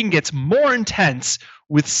shaking gets more intense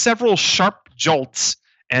with several sharp jolts,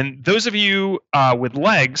 and those of you with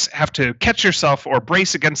legs have to catch yourself or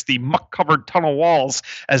brace against the muck-covered tunnel walls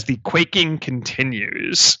as the quaking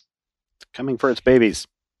continues. Coming for its babies.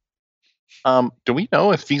 Do we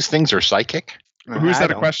know if these things are psychic? Who's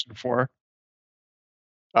that a question for?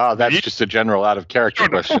 Oh, that's Me? just a general out of character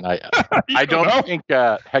question. I don't think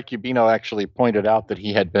Hecubino actually pointed out that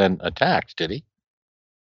he had been attacked, did he?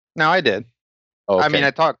 No, I did. Okay. I mean,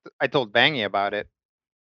 I told Bangy about it.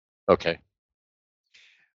 Okay.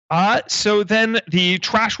 So then the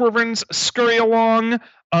trash wyverns scurry along,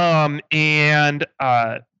 and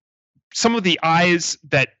some of the eyes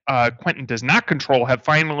that Quentin does not control have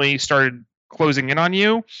finally started closing in on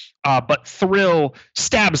you. But Thrill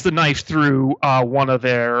stabs the knife through one of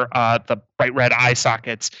their the bright red eye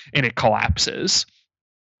sockets, and it collapses.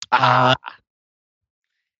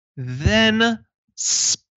 Then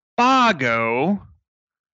Spago,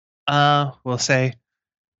 will say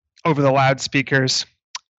over the loudspeakers,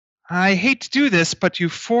 I hate to do this, but you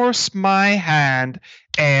force my hand,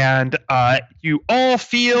 and you all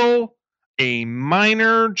feel a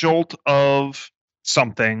minor jolt of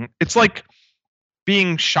something. It's like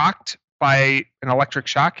being shocked by an electric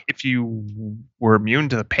shock if you were immune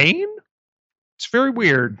to the pain. It's very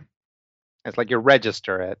weird. It's like you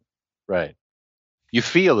register it. Right. You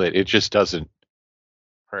feel it. It just doesn't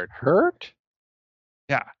hurt?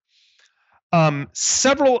 Yeah.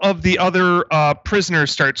 Several of the other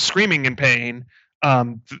prisoners start screaming in pain.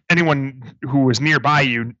 Anyone who was nearby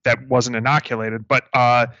you that wasn't inoculated, but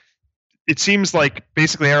it seems like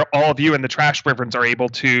basically all of you and the trash wyverns are able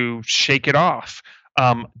to shake it off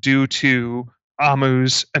due to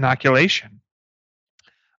Amu's inoculation.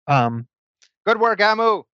 Good work,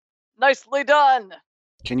 Amu. Nicely done.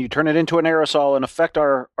 Can you turn it into an aerosol and affect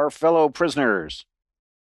our fellow prisoners?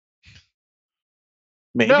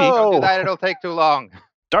 Maybe. Don't do that, it'll take too long.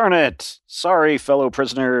 Darn it. Sorry, fellow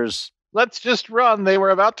prisoners. Let's just run. They were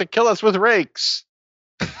about to kill us with rakes.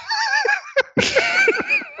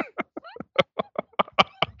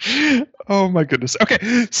 Oh my goodness.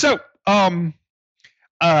 Okay, so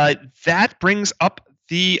that brings up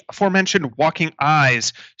the aforementioned walking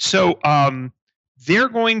eyes. So they're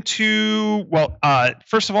going to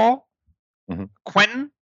first of all,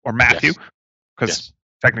 Quentin or Matthew, because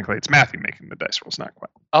technically it's Matthew making the dice rolls, not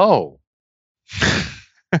Quentin. Oh.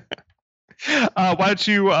 Why don't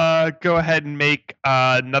you go ahead and make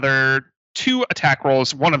another 2 attack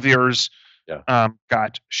rolls? One of yours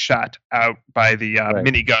got shot out by the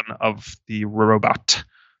minigun of the robot.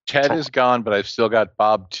 Ted is gone, but I've still got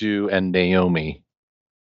Bob 2 and Naomi.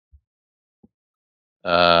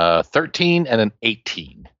 13 and an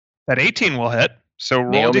 18. That 18 will hit. So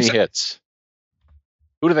roll Naomi hits.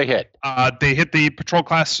 Who do they hit? They hit the patrol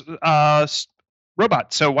class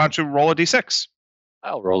robot. So why don't you roll a d6?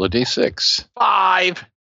 I'll roll a d6. 5.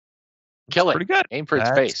 Kill it. Pretty good. Aim for its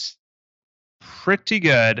face. Pretty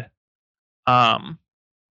good. All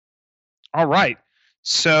right.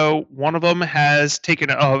 So one of them has taken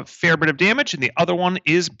a fair bit of damage, and the other one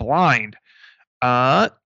is blind.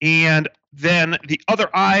 And then the other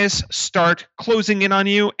eyes start closing in on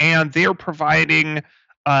you, and they're providing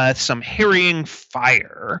some harrying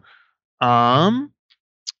fire.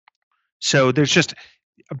 So there's just,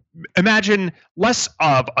 imagine less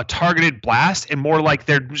of a targeted blast and more like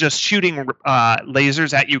they're just shooting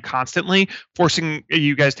lasers at you constantly, forcing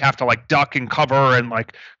you guys to have to like duck and cover and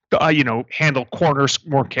like handle corners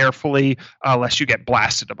more carefully, lest you get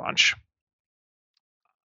blasted a bunch.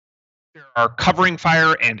 There are covering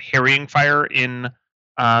fire and harrying fire in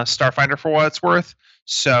Starfinder for what it's worth.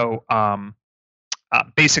 So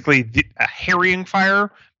basically, a harrying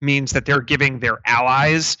fire means that they're giving their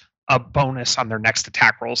allies a bonus on their next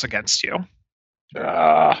attack rolls against you.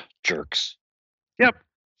 Jerks. Yep.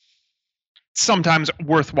 Sometimes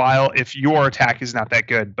worthwhile if your attack is not that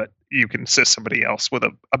good, but you can assist somebody else with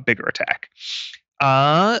a bigger attack.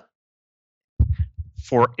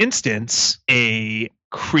 For instance, a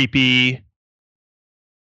creepy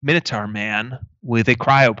Minotaur man with a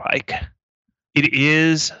cryopike. It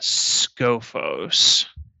is Scophos.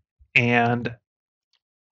 And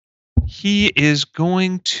he is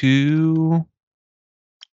going to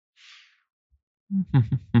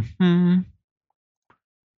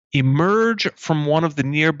emerge from one of the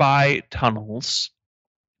nearby tunnels.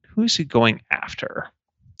 Who is he going after?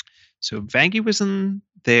 So Vangi was in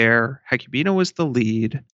there. Hecubino was the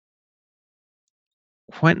lead.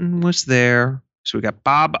 Quentin was there. So we got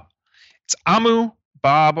Bob. It's Amu,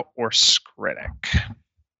 Bob, or Skritic.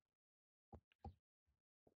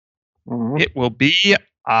 It will be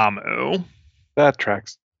Amu. That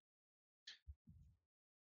tracks.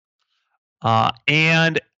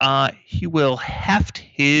 And he will heft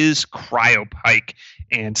his cryopike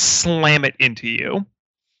and slam it into you.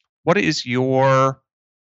 What is your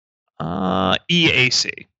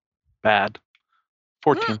EAC? Bad.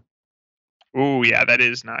 14. Oh, yeah, that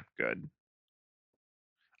is not good.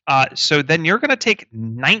 So then you're going to take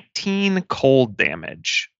 19 cold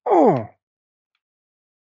damage. Oh.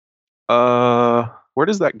 Where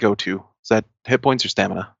does that go to? Is that hit points or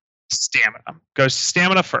stamina? Stamina. Goes to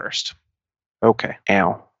stamina first. Okay.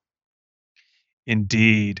 Ow.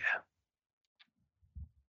 Indeed.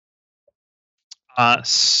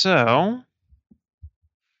 So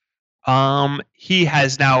he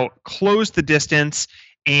has now closed the distance,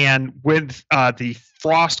 and with the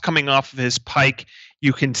frost coming off of his pike,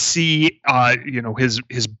 you can see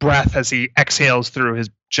his breath as he exhales through his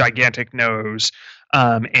gigantic nose,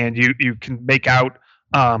 and you can make out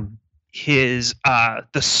his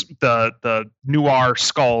the Noir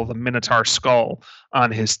skull, the Minotaur skull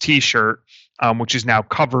on his t-shirt, which is now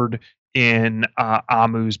covered in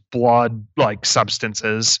Amu's blood-like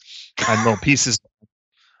substances and little pieces.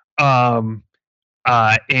 And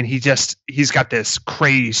he's got this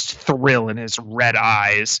crazed thrill in his red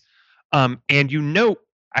eyes. And you note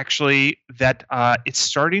actually that it's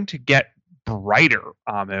starting to get brighter,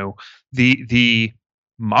 Amu. The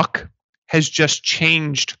muck has just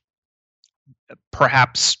changed,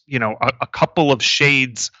 perhaps a couple of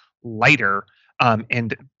shades lighter,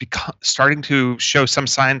 and starting to show some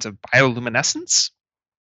signs of bioluminescence.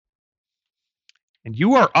 And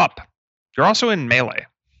you are up. You're also in melee.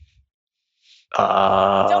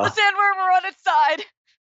 Tell the sandworm we're on its side.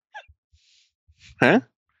 Huh?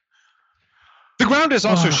 The ground is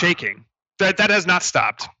also shaking. That has not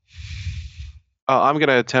stopped. I'm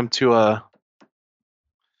gonna attempt to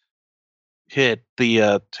hit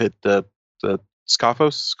the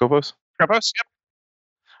Scophos. Krabos,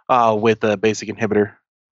 yep. With a basic inhibitor.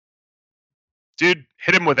 Dude,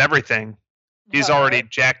 hit him with everything. He's already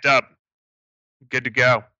jacked up. Good to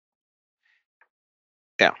go.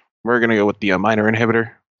 Yeah, we're gonna go with the minor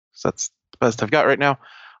inhibitor. So that's the best I've got right now,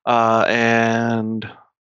 and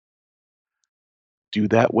do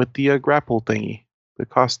that with the grapple thingy, the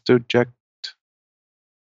cost to eject,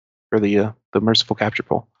 or the merciful capture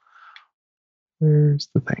pull. Where's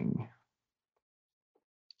the thing?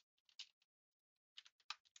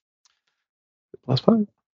 +5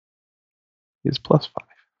 is +5.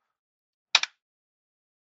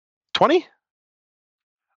 20?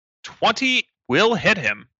 20 will hit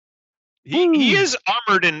him. He is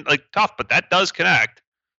armored and tough, but that does connect.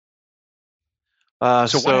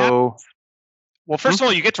 So what happens? Well, first of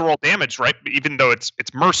all, you get to roll damage, right? Even though it's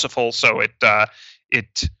merciful, so it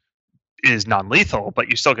is non-lethal, but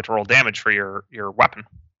you still get to roll damage for your weapon.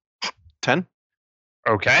 10.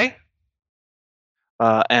 Okay.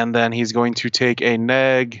 And then he's going to take a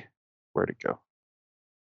neg. Where'd it go?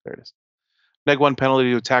 There it is. Neg 1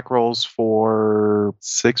 penalty to attack rolls for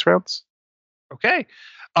 6 rounds. Okay.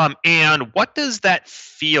 And what does that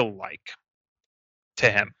feel like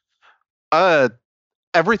to him?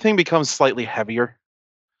 Everything becomes slightly heavier.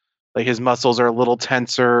 Like his muscles are a little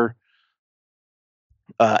tenser.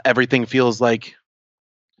 Everything feels like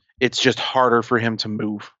it's just harder for him to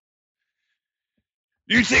move.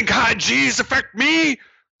 You think high G's affect me?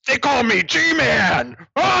 They call me G-Man!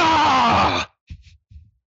 Ah!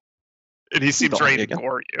 And he seems ready to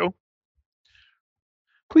gore you.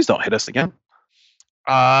 Please don't hit us again.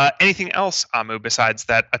 Anything else, Amu, besides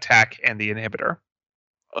that attack and the inhibitor?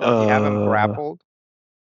 Does he have him grappled?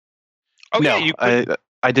 Okay, no, you could...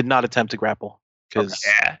 I did not attempt to grapple. Because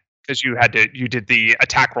you did the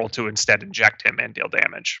attack roll to instead inject him and deal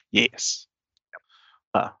damage. Yes.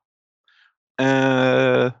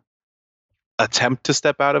 Attempt to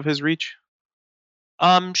step out of his reach?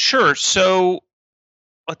 Sure. So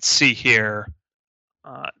let's see here.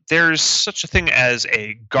 There's such a thing as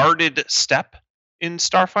a guarded step in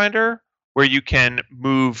Starfinder, where you can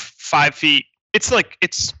move 5 feet. It's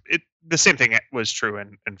the same thing was true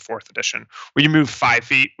in 4th edition, where you move 5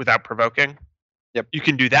 feet without provoking. Yep. You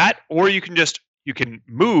can do that, or you can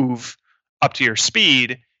move up to your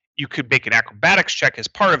speed. You could make an acrobatics check as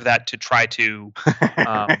part of that to try to.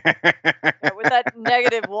 Yeah, with that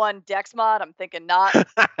 -1 dex mod, I'm thinking not.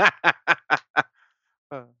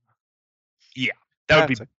 Yeah, that'd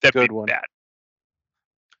be bad.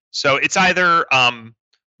 So it's either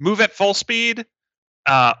move at full speed,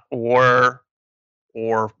 or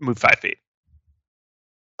move 5 feet.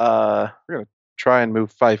 We're gonna try and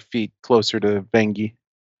move 5 feet closer to Vengi.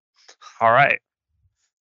 All right.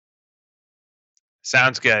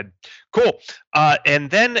 Sounds good. Cool. And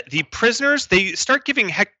then the prisoners, they start giving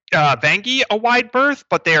Vangi a wide berth,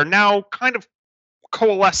 but they are now kind of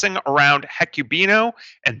coalescing around Hecubino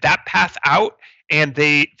and that path out. And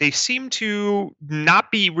they seem to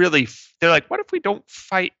not be really. They're like, what if we don't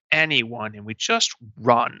fight anyone and we just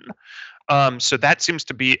run? So that seems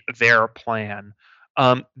to be their plan.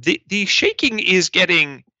 The shaking is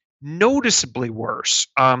getting noticeably worse.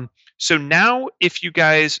 So now, if you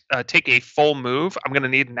guys take a full move, I'm going to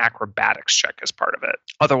need an acrobatics check as part of it.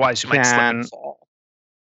 Otherwise, you might slip and fall.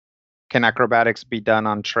 Can acrobatics be done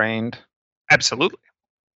untrained? Absolutely.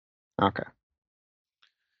 Okay.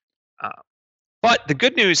 But the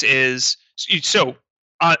good news is, you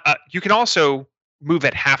can also move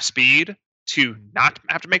at half speed to not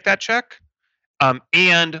have to make that check.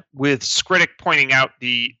 And with Skritic pointing out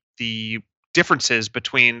the differences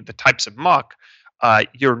between the types of muck,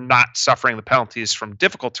 you're not suffering the penalties from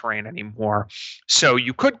difficult terrain anymore. So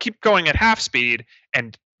you could keep going at half speed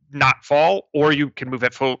and not fall, or you can move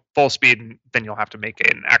at full speed and then you'll have to make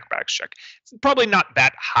an acrobatics check. It's probably not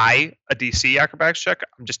that high a DC acrobatics check,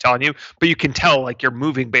 I'm just telling you, but you can tell like you're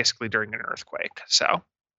moving basically during an earthquake. So,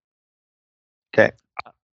 okay.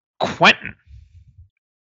 Quentin.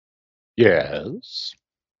 Yes.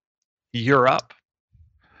 You're up.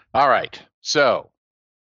 All right. So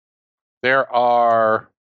there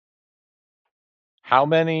are how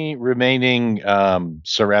many remaining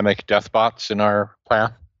ceramic death bots in our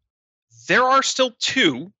path? There are still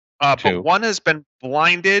two, but one has been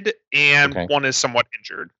blinded and one is somewhat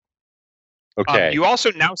injured. Okay. You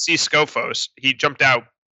also now see Scophos. He jumped out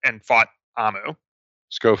and fought Amu.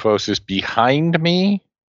 Scophos is behind me?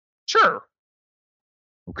 Sure.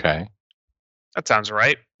 Okay. That sounds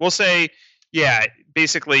right. We'll say, yeah,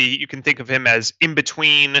 basically you can think of him as in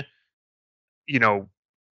between,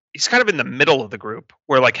 he's kind of in the middle of the group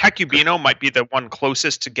where like Hecubino might be the one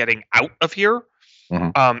closest to getting out of here.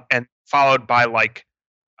 Mm-hmm. And followed by like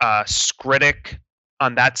Skritic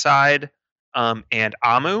on that side and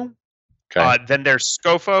Amu. Okay. Then there's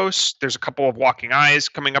Scophos. There's a couple of walking eyes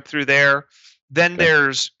coming up through there. Then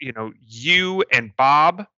there's, you and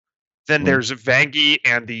Bob. Then there's Vangi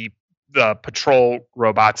and the patrol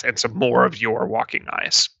robots and some more of your walking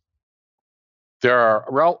eyes. There are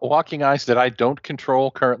walking eyes that I don't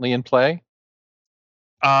control currently in play?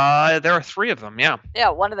 There are 3 of them, yeah. Yeah,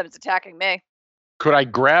 one of them is attacking me. Could I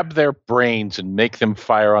grab their brains and make them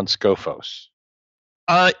fire on Scophos?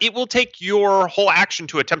 It will take your whole action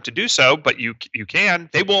to attempt to do so, but you can.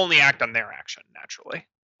 They will only act on their action, naturally.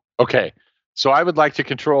 Okay. So I would like to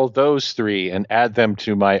control those 3 and add them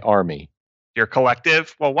to my army. Your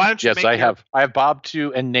collective? Well, why don't you I have Bob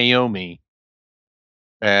 2 and Naomi.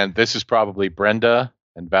 And this is probably Brenda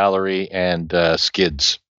and Valerie and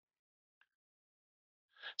Skids.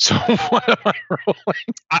 So what am I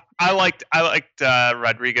rolling? I liked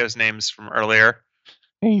Rodrigo's names from earlier.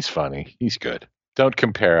 He's funny. He's good. Don't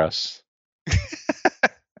compare us. I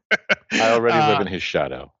already live in his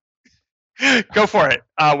shadow. Go for it.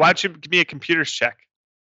 Why don't you give me a computers check?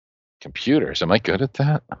 Computers? Am I good at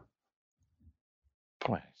that?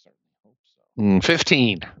 Boy, I certainly hope so.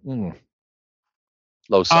 15.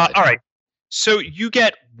 Low side. All right. So you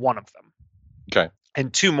get one of them. Okay.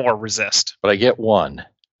 And 2 more resist. But I get 1.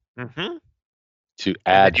 Mm-hmm. To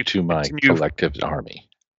add to my collective army.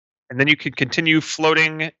 And then you can continue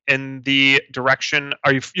floating in the direction.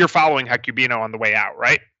 You're following Hecubino on the way out,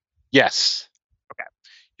 right? Yes. Okay.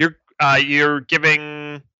 You're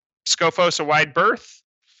giving Scophos a wide berth?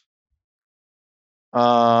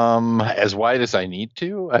 As wide as I need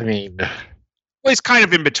to? I mean, well, he's kind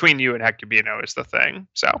of in between you and Hecubino is the thing.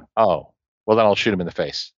 So. Oh. Well, then I'll shoot him in the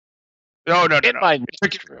face. No.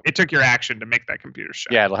 It took your action to make that computer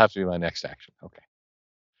check. Yeah, it'll have to be my next action. Okay.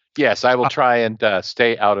 Yes, I will try and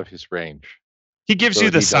stay out of his range. He gives you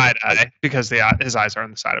the side eye because his eyes are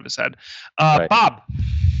on the side of his head. Right. Bob.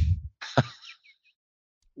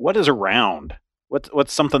 What is around?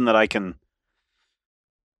 What's something that I can?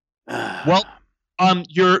 Well,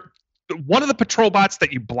 you're one of the patrol bots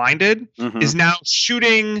that you blinded is now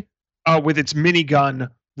shooting with its minigun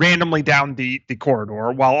randomly down the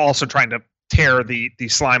corridor while also trying to tear the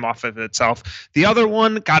slime off of itself. The other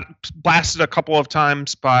one got blasted a couple of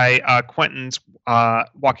times by Quentin's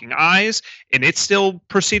walking eyes, and it's still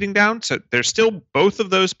proceeding down. So there's still both of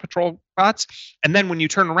those patrol bots. And then when you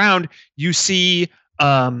turn around, you see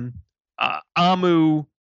Amu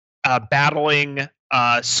battling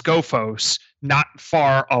Scophos not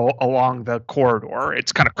far along the corridor.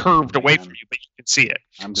 It's kind of curved away from you, but you can see it.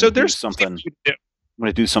 So there's something. I'm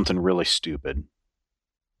going to do something really stupid.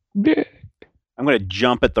 Yeah. I'm going to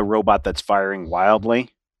jump at the robot that's firing wildly,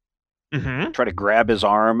 Mm-hmm. try to grab his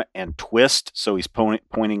arm and twist so he's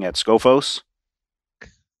pointing at Scophos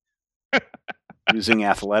using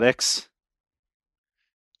athletics.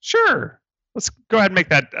 Sure. Let's go ahead and make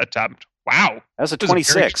that attempt. Wow. That's a That was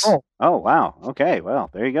a very 26. good roll. Oh, wow. Okay, well,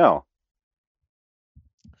 there you go.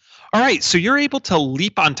 All right, so you're able to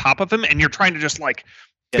leap on top of him, and you're trying to just like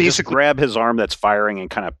Just basically grab his arm that's firing and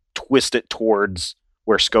kind of twist it towards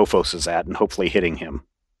where Scophos is at and hopefully hitting him.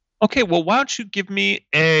 Okay, well, why don't you give me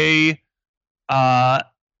a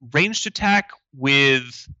ranged attack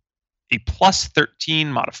with a plus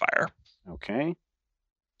 13 modifier? Okay.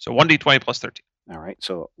 So 1d20 plus 13. All right,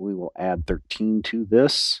 so we will add 13 to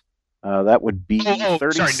this. That would be sorry.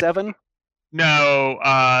 37.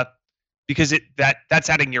 No, because that's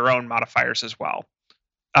adding your own modifiers as well.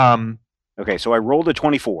 Okay, so I rolled a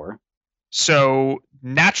 24. So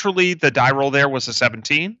naturally, the die roll there was a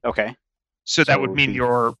 17. Okay. So that So would it would mean be-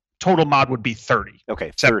 your total mod would be 30.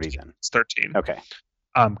 Okay, 30 17. then. It's 13. Okay.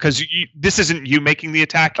 Because this isn't you making the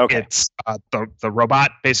attack. Okay. It's the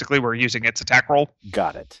robot. Basically, we're using its attack roll.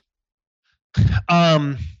 Got it.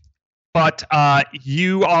 But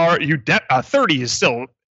 30 is still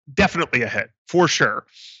definitely a hit for sure.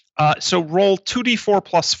 So roll 2d4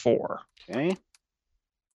 plus 4. Okay.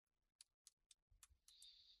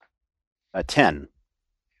 10.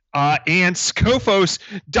 And Scophos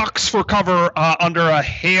ducks for cover under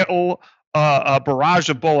a a barrage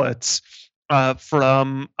of bullets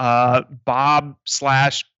from Bob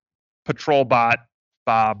 / patrol bot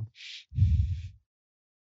Bob.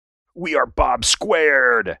 We are Bob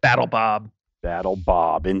squared. Battle Bob. Battle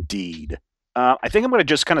Bob, indeed. I think I'm going to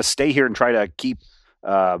just kind of stay here and try to keep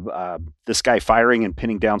this guy firing and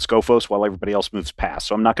pinning down Scophos while everybody else moves past.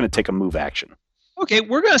 So I'm not going to take a move action. Okay,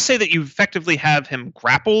 we're going to say that you effectively have him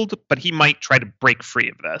grappled, but he might try to break free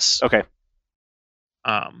of this. Okay.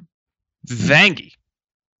 Vangie.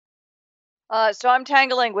 So I'm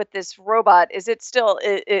tangling with this robot. Is it still?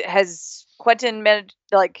 It has Quentin managed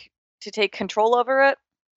to take control over it?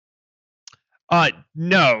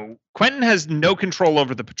 No. Quentin has no control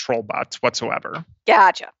over the patrol bots whatsoever.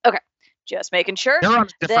 Gotcha. Okay, just making sure. They're on a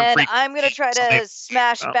different Then frequency, I'm gonna try so they- to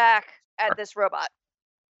smash Oh. back at this robot.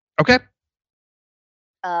 Okay.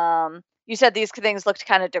 You said these things looked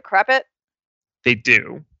kind of decrepit. They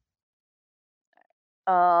do.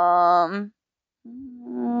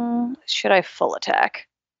 Should I full attack?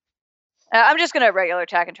 I'm just gonna regular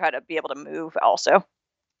attack and try to be able to move also.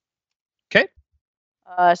 Okay.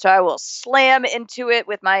 So I will slam into it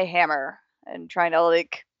with my hammer and trying to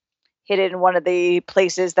hit it in one of the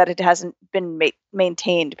places that it hasn't been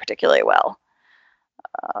maintained particularly well.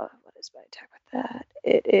 What is my attack with that?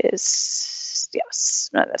 It is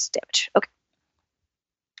no, that's damage. Okay.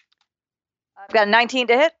 I've got a 19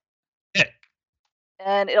 to hit. Hit.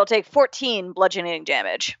 And it'll take 14 bludgeoning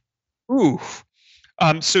damage. Oof.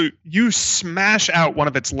 So you smash out one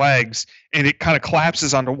of its legs, and it kind of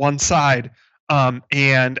collapses onto one side.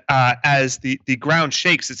 And as the ground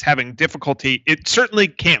shakes, it's having difficulty. It certainly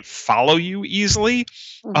can't follow you easily.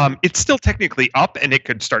 It's still technically up, and it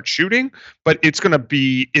could start shooting, but it's gonna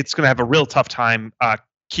have a real tough time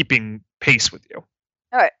keeping pace with you.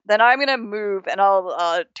 All right, then I'm gonna move, and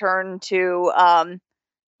I'll turn to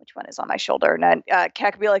which one is on my shoulder, and then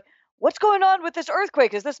Cat could be like, "What's going on with this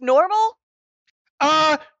earthquake? Is this normal?"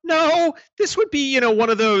 No, this would be one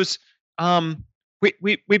of those.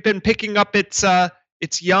 We've been picking up its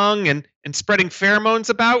young and spreading pheromones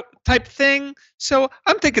about type thing. So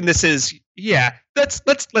I'm thinking this is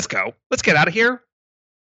Let's go. Let's get out of here.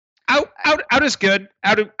 Out is good.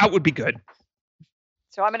 Out would be good.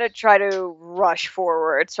 So I'm gonna try to rush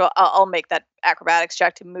forward. So I'll make that acrobatics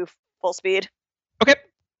check to move full speed. Okay.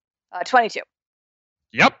 22.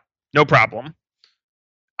 Yep. No problem.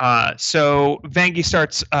 So Vangie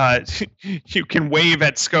starts. You can wave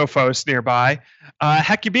at Scophos nearby.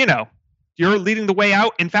 Hecubino, you're leading the way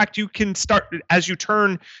out. In fact, you can start as you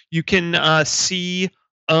turn. You can see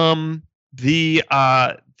the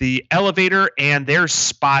elevator, and there's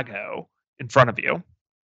Spago in front of you.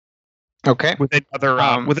 Okay. With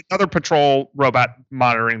another patrol robot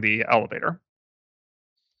monitoring the elevator.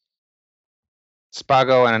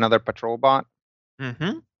 Spago and another patrol bot.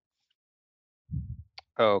 Mm-hmm.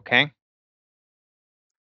 Okay.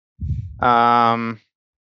 Can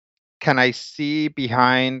I see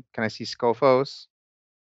behind? Can I see Scophos?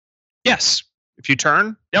 Yes. If you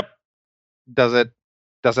turn, yep. Does it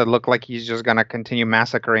look like he's just gonna continue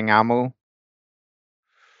massacring Amu?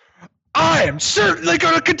 I am certainly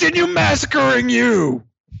going to continue massacring you.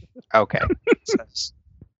 Okay.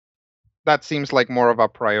 that seems like more of a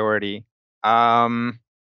priority.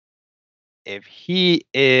 If he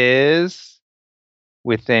is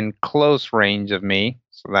within close range of me,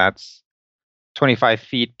 so that's 25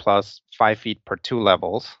 feet plus 5 feet per 2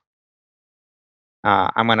 levels,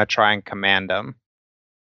 I'm going to try and command him.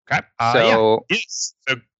 Okay. So, yes.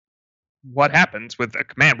 So what happens with a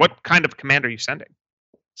command? What kind of command are you sending?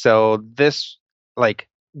 So this, like,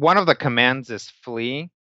 one of the commands is flee.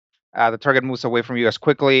 The target moves away from you as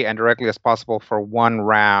quickly and directly as possible for 1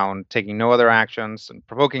 round, taking no other actions and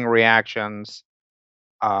provoking reactions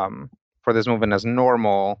for this movement as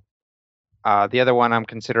normal. The other one I'm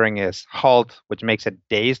considering is halt, which makes it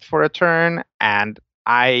dazed for a turn, and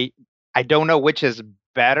I don't know which is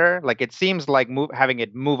better. Like, it seems like having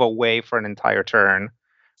it move away for an entire turn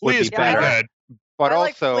would Flee be is pretty better. good. But I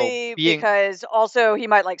also like flee being because also he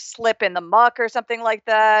might like slip in the muck or something like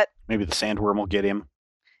that. Maybe the sandworm will get him.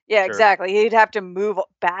 Yeah, Sure. exactly. He'd have to move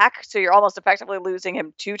back, so you're almost effectively losing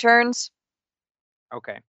him 2 turns.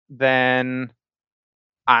 okay, then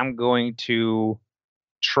I'm going to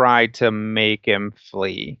try to make him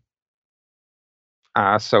flee.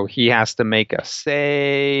 So he has to make a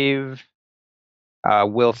save,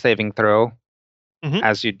 will saving throw,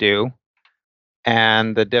 as you do.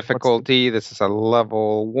 And the difficulty, this is a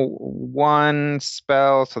level 1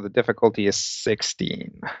 spell, so the difficulty is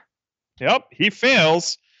 16. Yep, he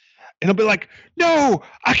fails. And he'll be like, no,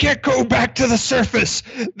 I can't go back to the surface.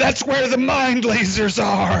 That's where the mind lasers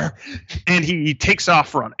are. And he takes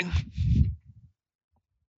off running.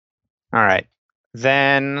 All right.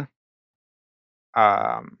 Then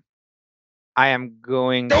I am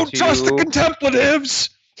going Don't to... trust the contemplatives.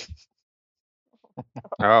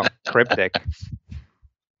 Oh, cryptic.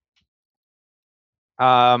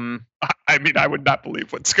 I mean, I would not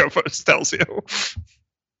believe what Scophos tells you.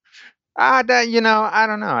 I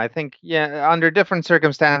don't know. I think, under different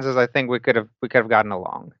circumstances, I think we could have gotten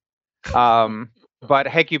along. But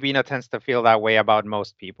Hecubino tends to feel that way about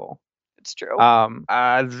most people. It's true.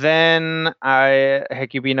 Then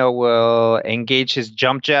Hecubino will engage his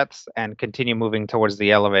jump jets and continue moving towards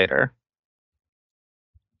the elevator.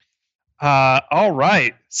 All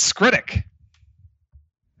right, Skritic.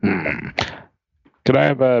 Could I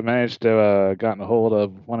have managed to gotten a hold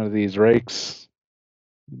of one of these rakes?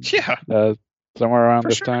 Yeah. Somewhere around For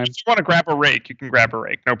this sure. time? If you want to grab a rake, you can grab a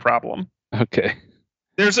rake. No problem. Okay.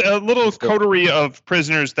 There's a little coterie of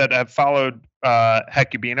prisoners that have followed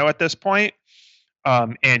Hecubino at this point,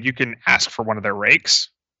 and you can ask for one of their rakes.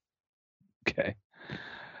 Okay.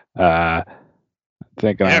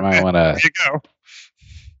 Thinking I might want There to. you go.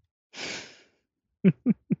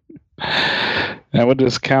 That would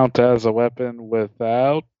just count as a weapon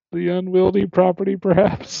without the unwieldy property,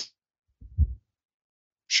 perhaps?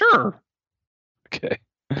 Sure. Okay.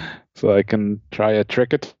 So I can try a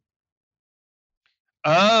trick it?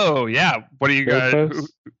 Oh, yeah. What are you guys? Scophos?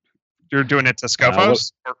 You're doing it to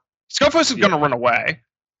Scophos? Scophos is going to run away,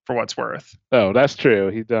 for what's worth. Oh, that's true.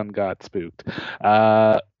 He done got spooked.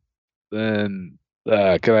 Then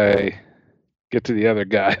can I get to the other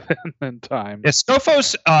guy in time? Yeah,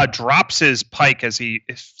 Scophos drops his pike as he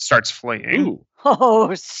starts fleeing. Ooh.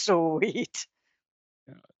 Oh, sweet.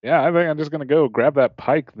 Yeah, I think I'm just going to go grab that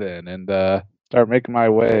pike then and start making my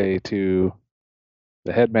way to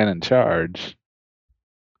the headman in charge.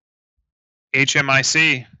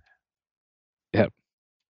 HMIC. Yep.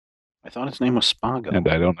 I thought his name was Spago. And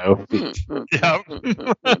I don't know if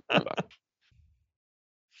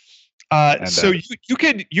Yep. So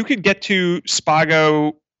you could get to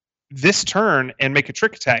Spago this turn and make a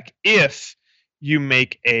trick attack if you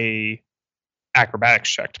make a acrobatics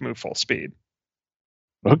check to move full speed.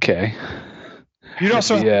 Okay. You'd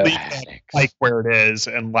also have to leave that Acrobatics. pike where it is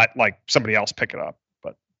and let somebody else pick it up,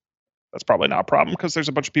 but that's probably not a problem because there's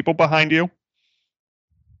a bunch of people behind you.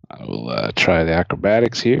 I will try the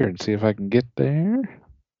acrobatics here and see if I can get there.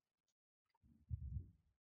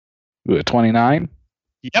 Ooh, a 29.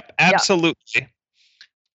 Yep, absolutely.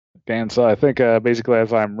 Okay, and so I think basically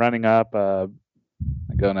as I'm running up, I'm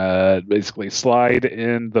gonna basically slide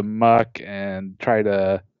in the muck and try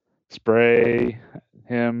to spray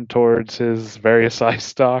him towards his various ice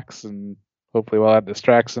stalks, and hopefully while that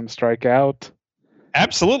distracts him, strike out.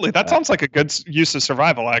 Absolutely. That sounds like a good use of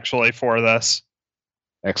survival, actually, for this.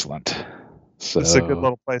 Excellent. So This is a good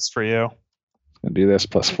little place for you. Gonna do this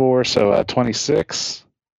 +4, so 26.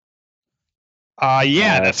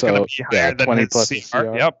 Yeah, that's going to be higher than 20 his plus CR. his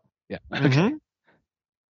CR. Yep. Yeah. Mhm.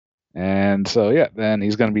 And so then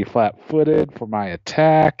he's going to be flat-footed for my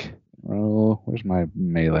attack. Roll. Where's my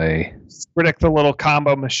melee? Predict the little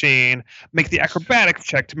combo machine. Make the acrobatics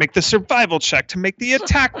check to make the survival check to make the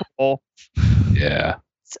attack roll. Yeah.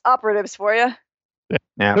 It's operatives for you.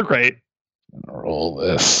 Yeah. They're great. Roll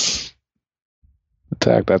this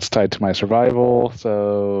attack. That's tied to my survival.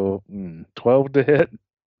 So 12 to hit.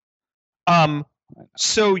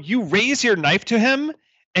 So you raise your knife to him,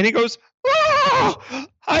 and he goes, "Oh,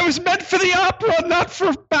 I was meant for the opera, not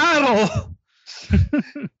for battle."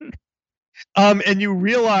 And you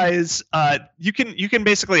realize you can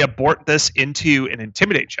basically abort this into an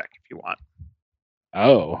intimidate check if you want.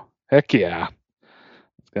 Oh, heck yeah.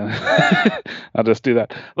 I'll just do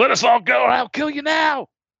that. Let us all go, or I'll kill you now.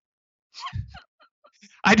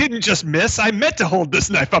 I didn't just miss. I meant to hold this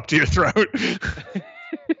knife up to your throat.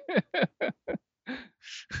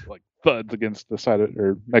 Like thuds against the side of,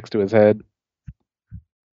 or next to his head.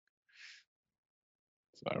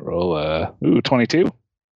 So I roll 22.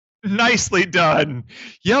 Nicely done.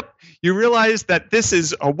 Yep, you realize that this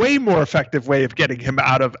is a way more effective way of getting him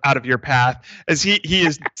out of your path, as he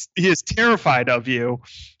is terrified of you.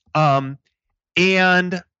 And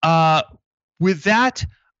with that,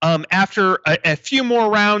 after a few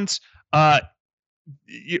more rounds, well,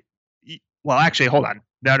 actually, hold on.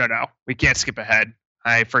 No. We can't skip ahead.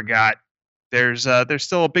 I forgot. There's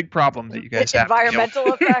still a big problem that you guys have.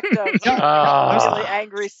 Environmental effect of really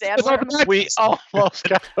angry Sandler. We almost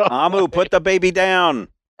got. Amu, put the baby down.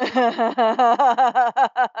 The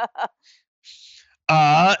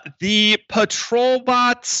patrol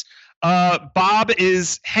bots. Bob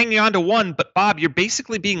is hanging on to one, but Bob, you're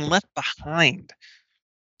basically being left behind.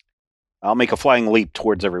 I'll make a flying leap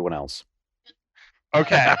towards everyone else.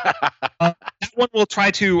 Okay. That one will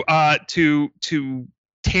try to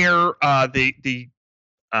tear the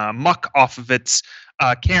muck off of its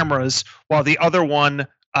cameras, while the other one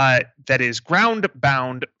that is ground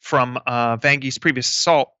bound from Vangi's previous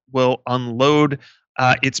assault will unload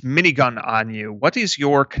its minigun on you. What is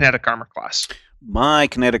your kinetic armor class? My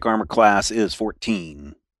kinetic armor class is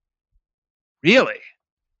 14. Really?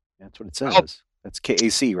 That's what it says. Oh. That's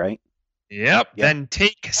KAC, right? Yep. Yeah. Then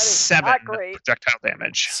take 7 not great. projectile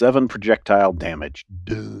damage. 7 projectile damage.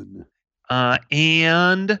 Done.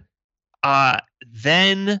 And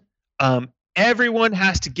then everyone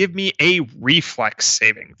has to give me a reflex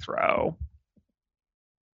saving throw.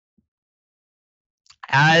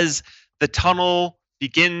 As the tunnel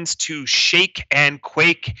begins to shake and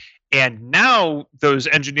quake, and now those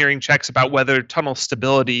engineering checks about whether tunnel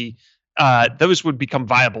stability, those would become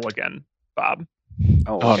viable again, Bob.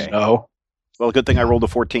 Oh, okay. Oh no. Well, good thing I rolled a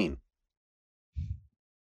 14.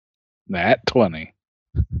 Nat 20.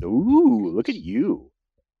 Ooh, look at you.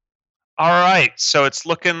 All right, so it's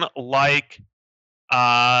looking like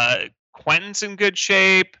Quentin's in good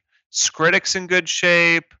shape, Skritic's in good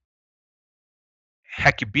shape,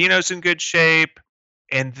 Hecubino's in good shape,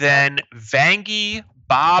 and then Vangi,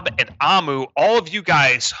 Bob, and Amu, all of you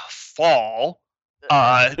guys fall.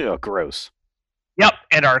 Oh, gross. Yep,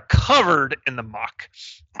 and are covered in the muck.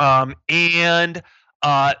 And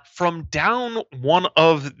from down one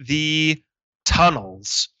of the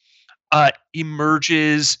tunnels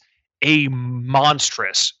emerges a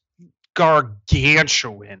monstrous,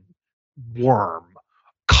 gargantuan worm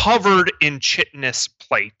covered in chitinous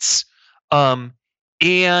plates. And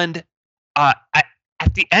at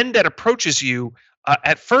the end that approaches you,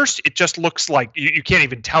 at first it just looks like you can't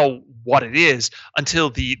even tell what it is until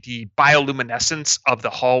the bioluminescence of the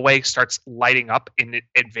hallway starts lighting up in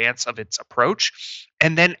advance of its approach.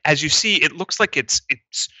 And then as you see, it looks like it's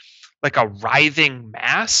like a writhing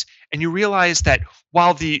mass, and you realize that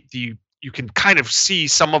while you can kind of see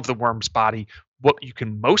some of the worm's body, what you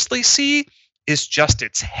can mostly see is just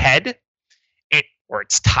its head, or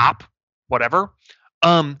its top, whatever.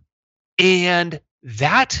 And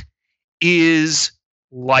that is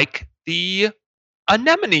like the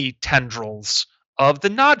anemone tendrils of the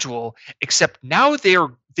nodule, except now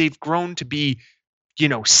they've grown to be,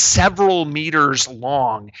 several meters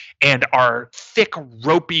long and are thick,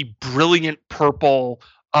 ropey, brilliant purple,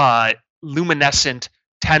 luminescent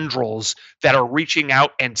tendrils that are reaching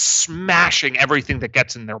out and smashing everything that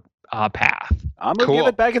gets in their path. I'm going to give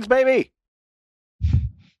it back its baby.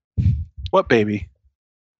 What baby?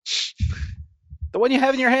 The one you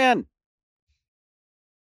have in your hand.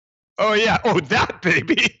 Oh, yeah. Oh, that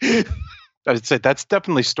baby. I'd say that's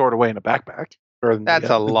definitely stored away in a backpack. That's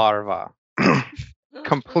a larva.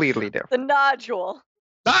 Completely different. The nodule.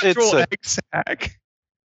 Nodule It's egg sac.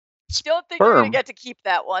 Don't think you're going Sperm. to get to keep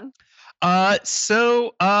that one.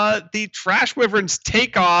 So the trash wyverns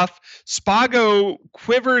take off. Spago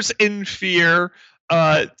quivers in fear.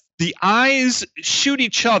 The eyes shoot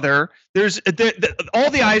each other. All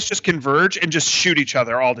the eyes just converge and just shoot each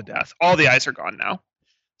other all to death. All the eyes are gone now.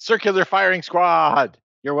 Circular firing squad.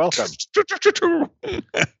 You're welcome. And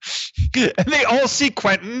they all see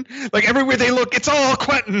Quentin. Like everywhere they look, it's all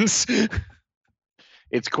Quentin's.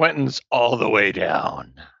 It's Quentin's all the way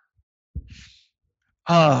down.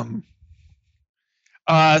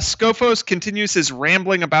 Scophos continues his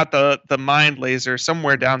rambling about the mind laser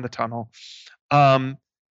somewhere down the tunnel.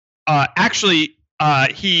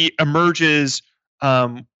 He emerges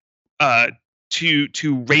to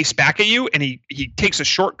race back at you, and he takes a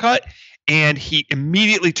shortcut, and he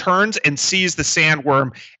immediately turns and sees the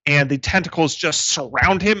sandworm, and the tentacles just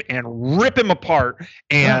surround him and rip him apart,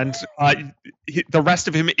 and the rest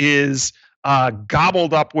of him is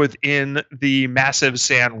gobbled up within the massive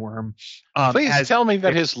sandworm. Please tell me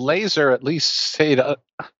that his laser at least stayed up.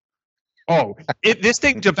 This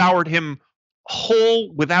thing devoured him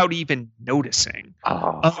whole without even noticing.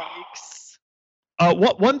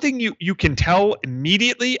 One thing you can tell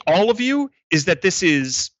immediately, all of you, is that this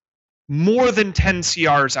is more than 10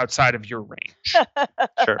 CRs outside of your range.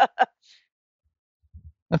 Sure.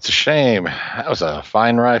 That's a shame. That was a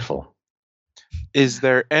fine rifle. Is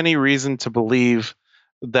there any reason to believe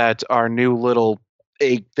that our new little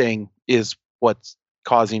egg thing is what's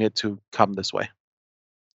causing it to come this way?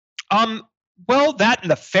 Well, that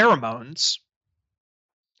and the pheromones.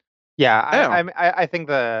 Yeah, I think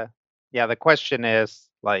the question is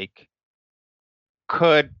like,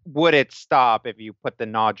 would it stop if you put the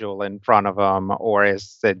nodule in front of them, or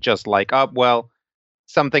is it just like,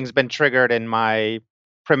 something's been triggered in my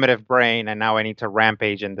primitive brain, and now I need to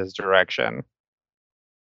rampage in this direction?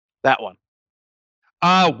 That one.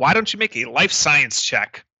 Why don't you make a life science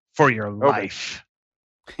check for your life?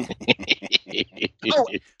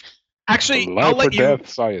 Actually, I'll let you. Death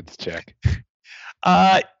science check.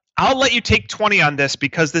 I'll let you take 20 on this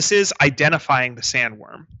because this is identifying the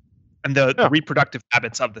sandworm and the reproductive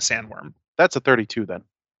habits of the sandworm. That's a 32 then.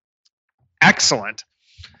 Excellent.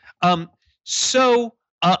 So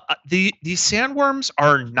the sandworms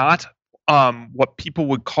are not what people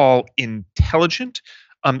would call intelligent.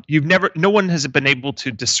 No one has been able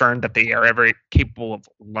to discern that they are ever capable of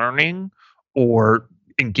learning or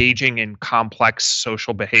engaging in complex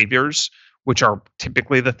social behaviors, which are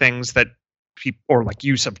typically the things that or like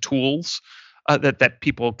use of tools that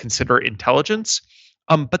people consider intelligence.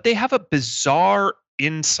 But they have a bizarre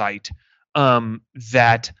insight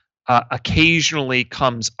that occasionally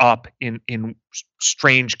comes up in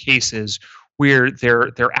strange cases where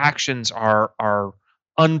their actions are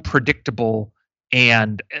unpredictable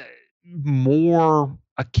and more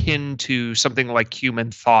akin to something like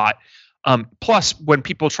human thought. Plus, when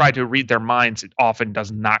people try to read their minds, it often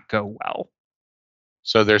does not go well.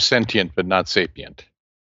 So they're sentient but not sapient.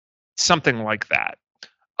 Something like that.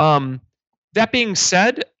 That being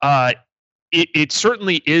said, it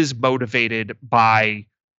certainly is motivated by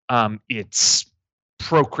its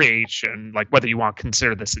procreation, like whether you want to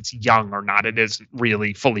consider this it's young or not. It isn't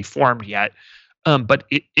really fully formed yet. But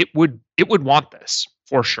it would want this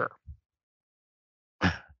for sure.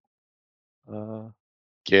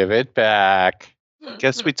 Give it back.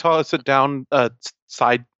 Guess we toss it down a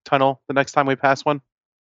side tunnel the next time we pass one.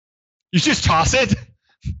 You just toss it?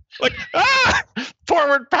 Like,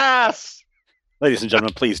 forward pass. Ladies and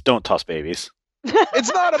gentlemen, please don't toss babies.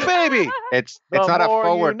 It's not a baby. It's not a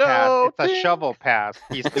forward pass. It's a shovel pass.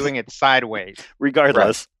 He's doing it sideways.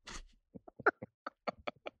 Regardless.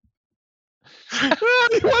 He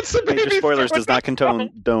wants the baby. Major spoilers does not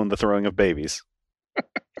condone the throwing of babies.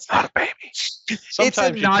 It's not a baby.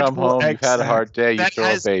 Sometimes you come home, you've had a hard day, you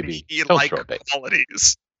throw a baby. Don't throw a baby.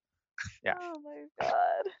 Qualities. Yeah. Oh my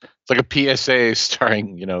god. It's like a PSA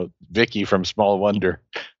starring, Vicky from Small Wonder.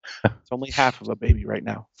 It's only half of a baby right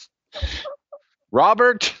now.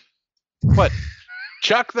 Robert, what?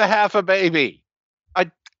 Chuck the half a baby. I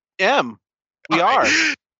am. We are.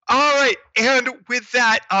 All right, and with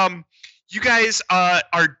that, you guys are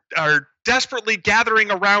desperately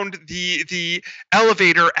gathering around the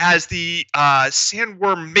elevator as the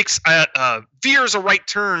sandworm veers a right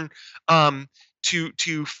turn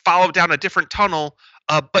to follow down a different tunnel,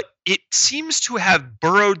 but it seems to have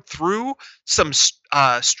burrowed through some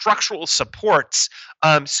structural supports,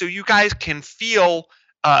 so you guys can feel,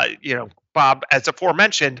 Bob, as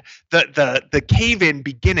aforementioned, the cave-in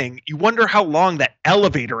beginning. You wonder how long that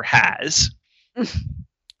elevator has.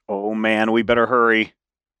 Oh man, we better hurry.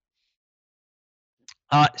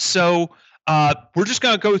 So we're just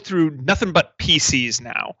going to go through nothing but PCs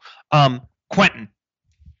now. Quentin.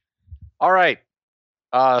 All right.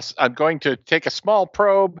 I'm going to take a small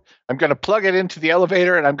probe. I'm going to plug it into the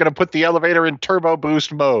elevator, and I'm going to put the elevator in turbo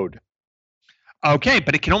boost mode. Okay,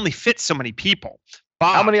 but it can only fit so many people.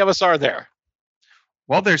 Bob, how many of us are there?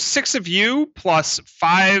 Well, there's 6 of you plus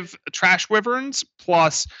 5 trash wyverns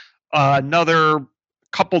plus another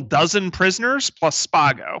couple dozen prisoners plus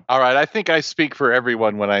Spago. All right, I think I speak for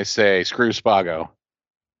everyone when I say screw Spago.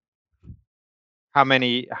 How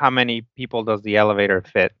many people does the elevator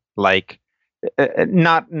fit? Like,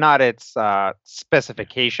 not its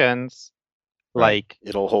specifications. Right. Like,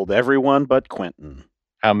 It'll hold everyone but Quentin.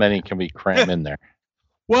 How many can we cram in there?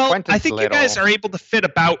 Well, Quentin's I think you guys little. are able to fit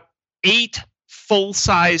about 8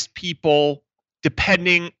 full-sized people,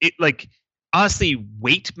 depending. Honestly,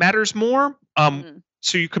 weight matters more.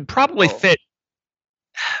 So you could probably fit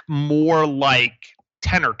more like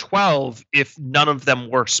 10 or 12 if none of them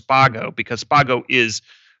were Spago, because Spago is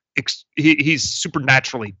he's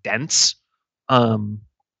supernaturally dense. And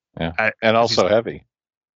also heavy.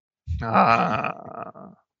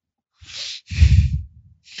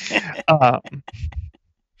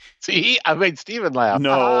 See, I made Steven laugh.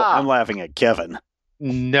 No, I'm laughing at Kevin.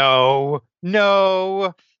 No.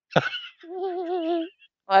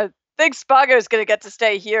 I think Spago's going to get to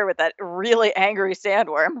stay here with that really angry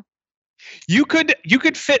sandworm. You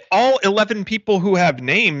could fit all 11 people who have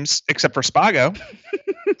names except for Spago.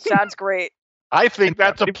 Sounds great. I think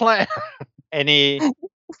that's a plan.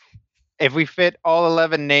 If we fit all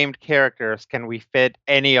 11 named characters, can we fit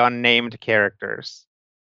any unnamed characters?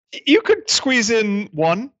 You could squeeze in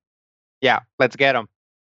one. Yeah, let's get them.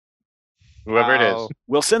 Whoever it is.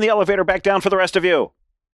 We'll send the elevator back down for the rest of you.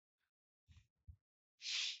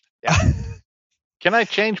 Yeah. Can I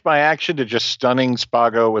change my action to just stunning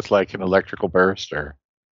Spago with like an electrical burst, or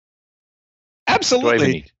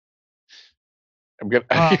Absolutely. I'm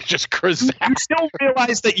gonna just cruise. You still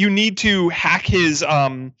realize that you need to hack his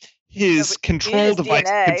control his device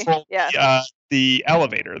to DNA. control the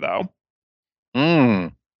elevator, though.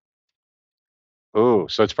 Ooh,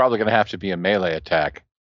 so it's probably going to have to be a melee attack,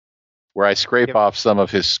 where I scrape off some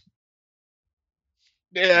of his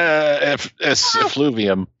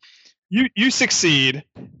effluvium. You succeed.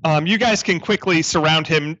 You guys can quickly surround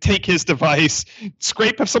him, take his device,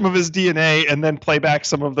 scrape up some of his DNA, and then play back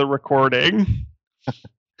some of the recording.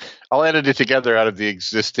 I'll edit it together out of the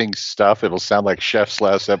existing stuff. It'll sound like Chef's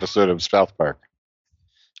last episode of South Park.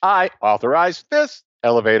 I authorize this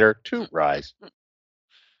elevator to rise.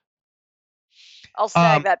 I'll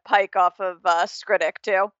snag that pike off of Skritic,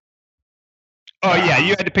 too. Oh, yeah, you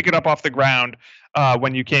had to pick it up off the ground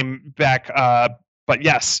when you came back. But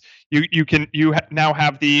yes, you now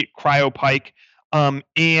have the cryo pike.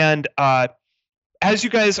 And as you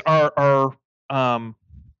guys are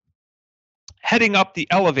heading up the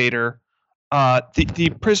elevator,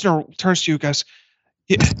 the prisoner turns to you guys.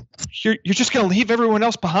 You're just going to leave everyone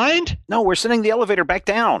else behind? No, we're sending the elevator back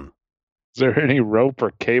down. Is there any rope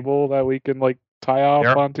or cable that we can tie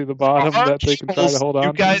off onto the bottom that they can try to hold on?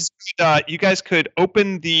 You guys could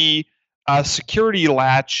open the security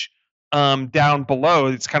latch down below.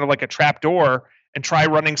 It's kind of like a trap door, and try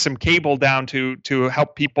running some cable down to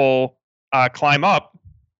help people climb up.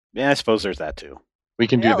 Yeah, I suppose there's that too. We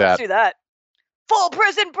can do that. Let's do that. Full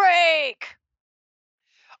prison break.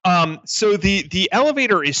 So the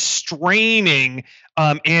elevator is straining,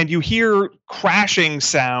 and you hear crashing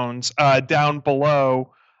sounds down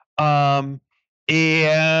below, and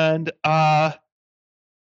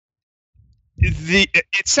it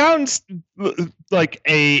sounds like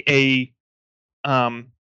a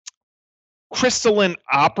crystalline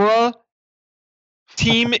opera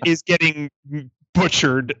team is getting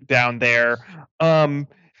butchered down there.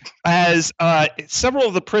 As several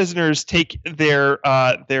of the prisoners take their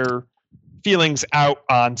feelings out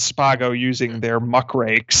on Spago using their muck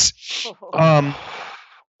rakes.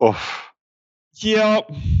 Yeah.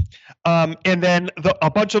 And then a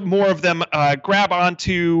bunch of more of them grab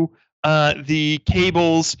onto the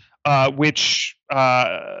cables, which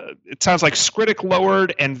it sounds like Skritic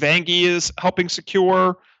lowered and Vangi is helping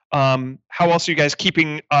secure. How else are you guys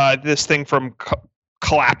keeping this thing from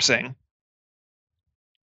collapsing?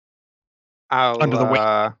 Under the weight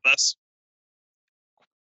of this.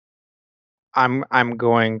 I'm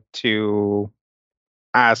going to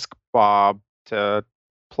ask Bob to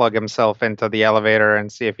plug himself into the elevator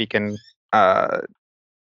and see if he can hack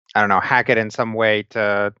it in some way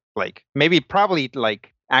to probably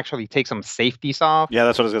actually take some safeties off. Yeah,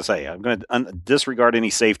 that's what I was going to say. I'm going to disregard any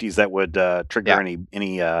safeties that would trigger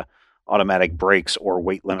any automatic brakes or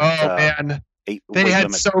weight limit. Oh man. They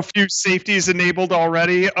had so few safeties enabled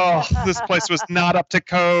already. Oh, this place was not up to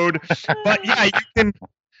code. But yeah,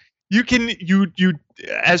 you can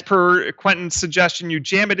as per Quentin's suggestion, you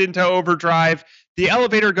jam it into overdrive. The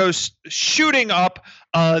elevator goes shooting up.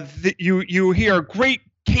 You hear a great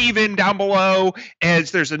cave in down below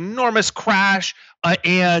as there's an enormous crash,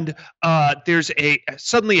 and there's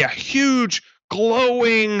suddenly a huge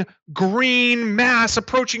glowing green mass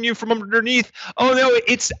approaching you from underneath. Oh no,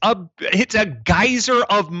 it's a geyser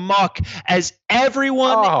of muck as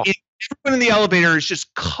everyone in the elevator is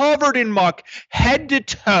just covered in muck head to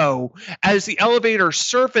toe as the elevator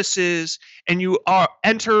surfaces and you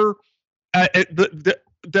enter. The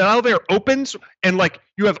elevator opens and like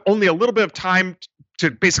you have only a little bit of time to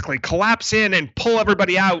basically collapse in and pull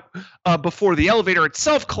everybody out before the elevator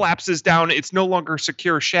itself collapses down. It's no longer a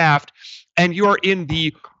secure shaft, and you are in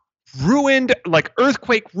the ruined, like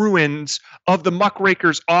earthquake ruins of the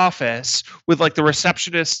muckraker's office with like the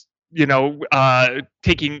receptionist,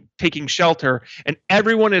 taking shelter, and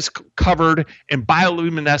everyone is covered in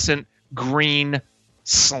bioluminescent green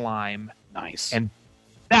slime. Nice. And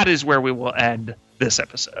that is where we will end this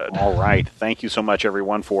episode. All right. Thank you so much,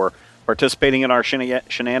 everyone, for participating in our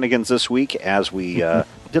shenanigans this week as we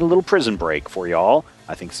did a little prison break for y'all.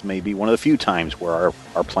 I think this may be one of the few times where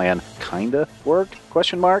our plan kind of worked, ?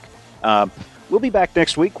 We'll be back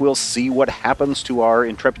next week. We'll see what happens to our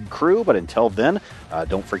intrepid crew. But until then,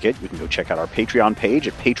 don't forget, you can go check out our Patreon page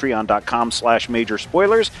at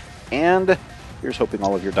patreon.com/majorspoilers. And here's hoping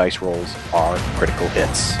all of your dice rolls are critical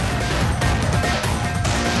hits.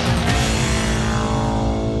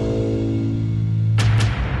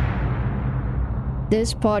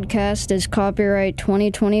 This podcast is copyright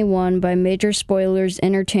 2021 by Major Spoilers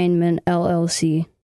Entertainment, LLC.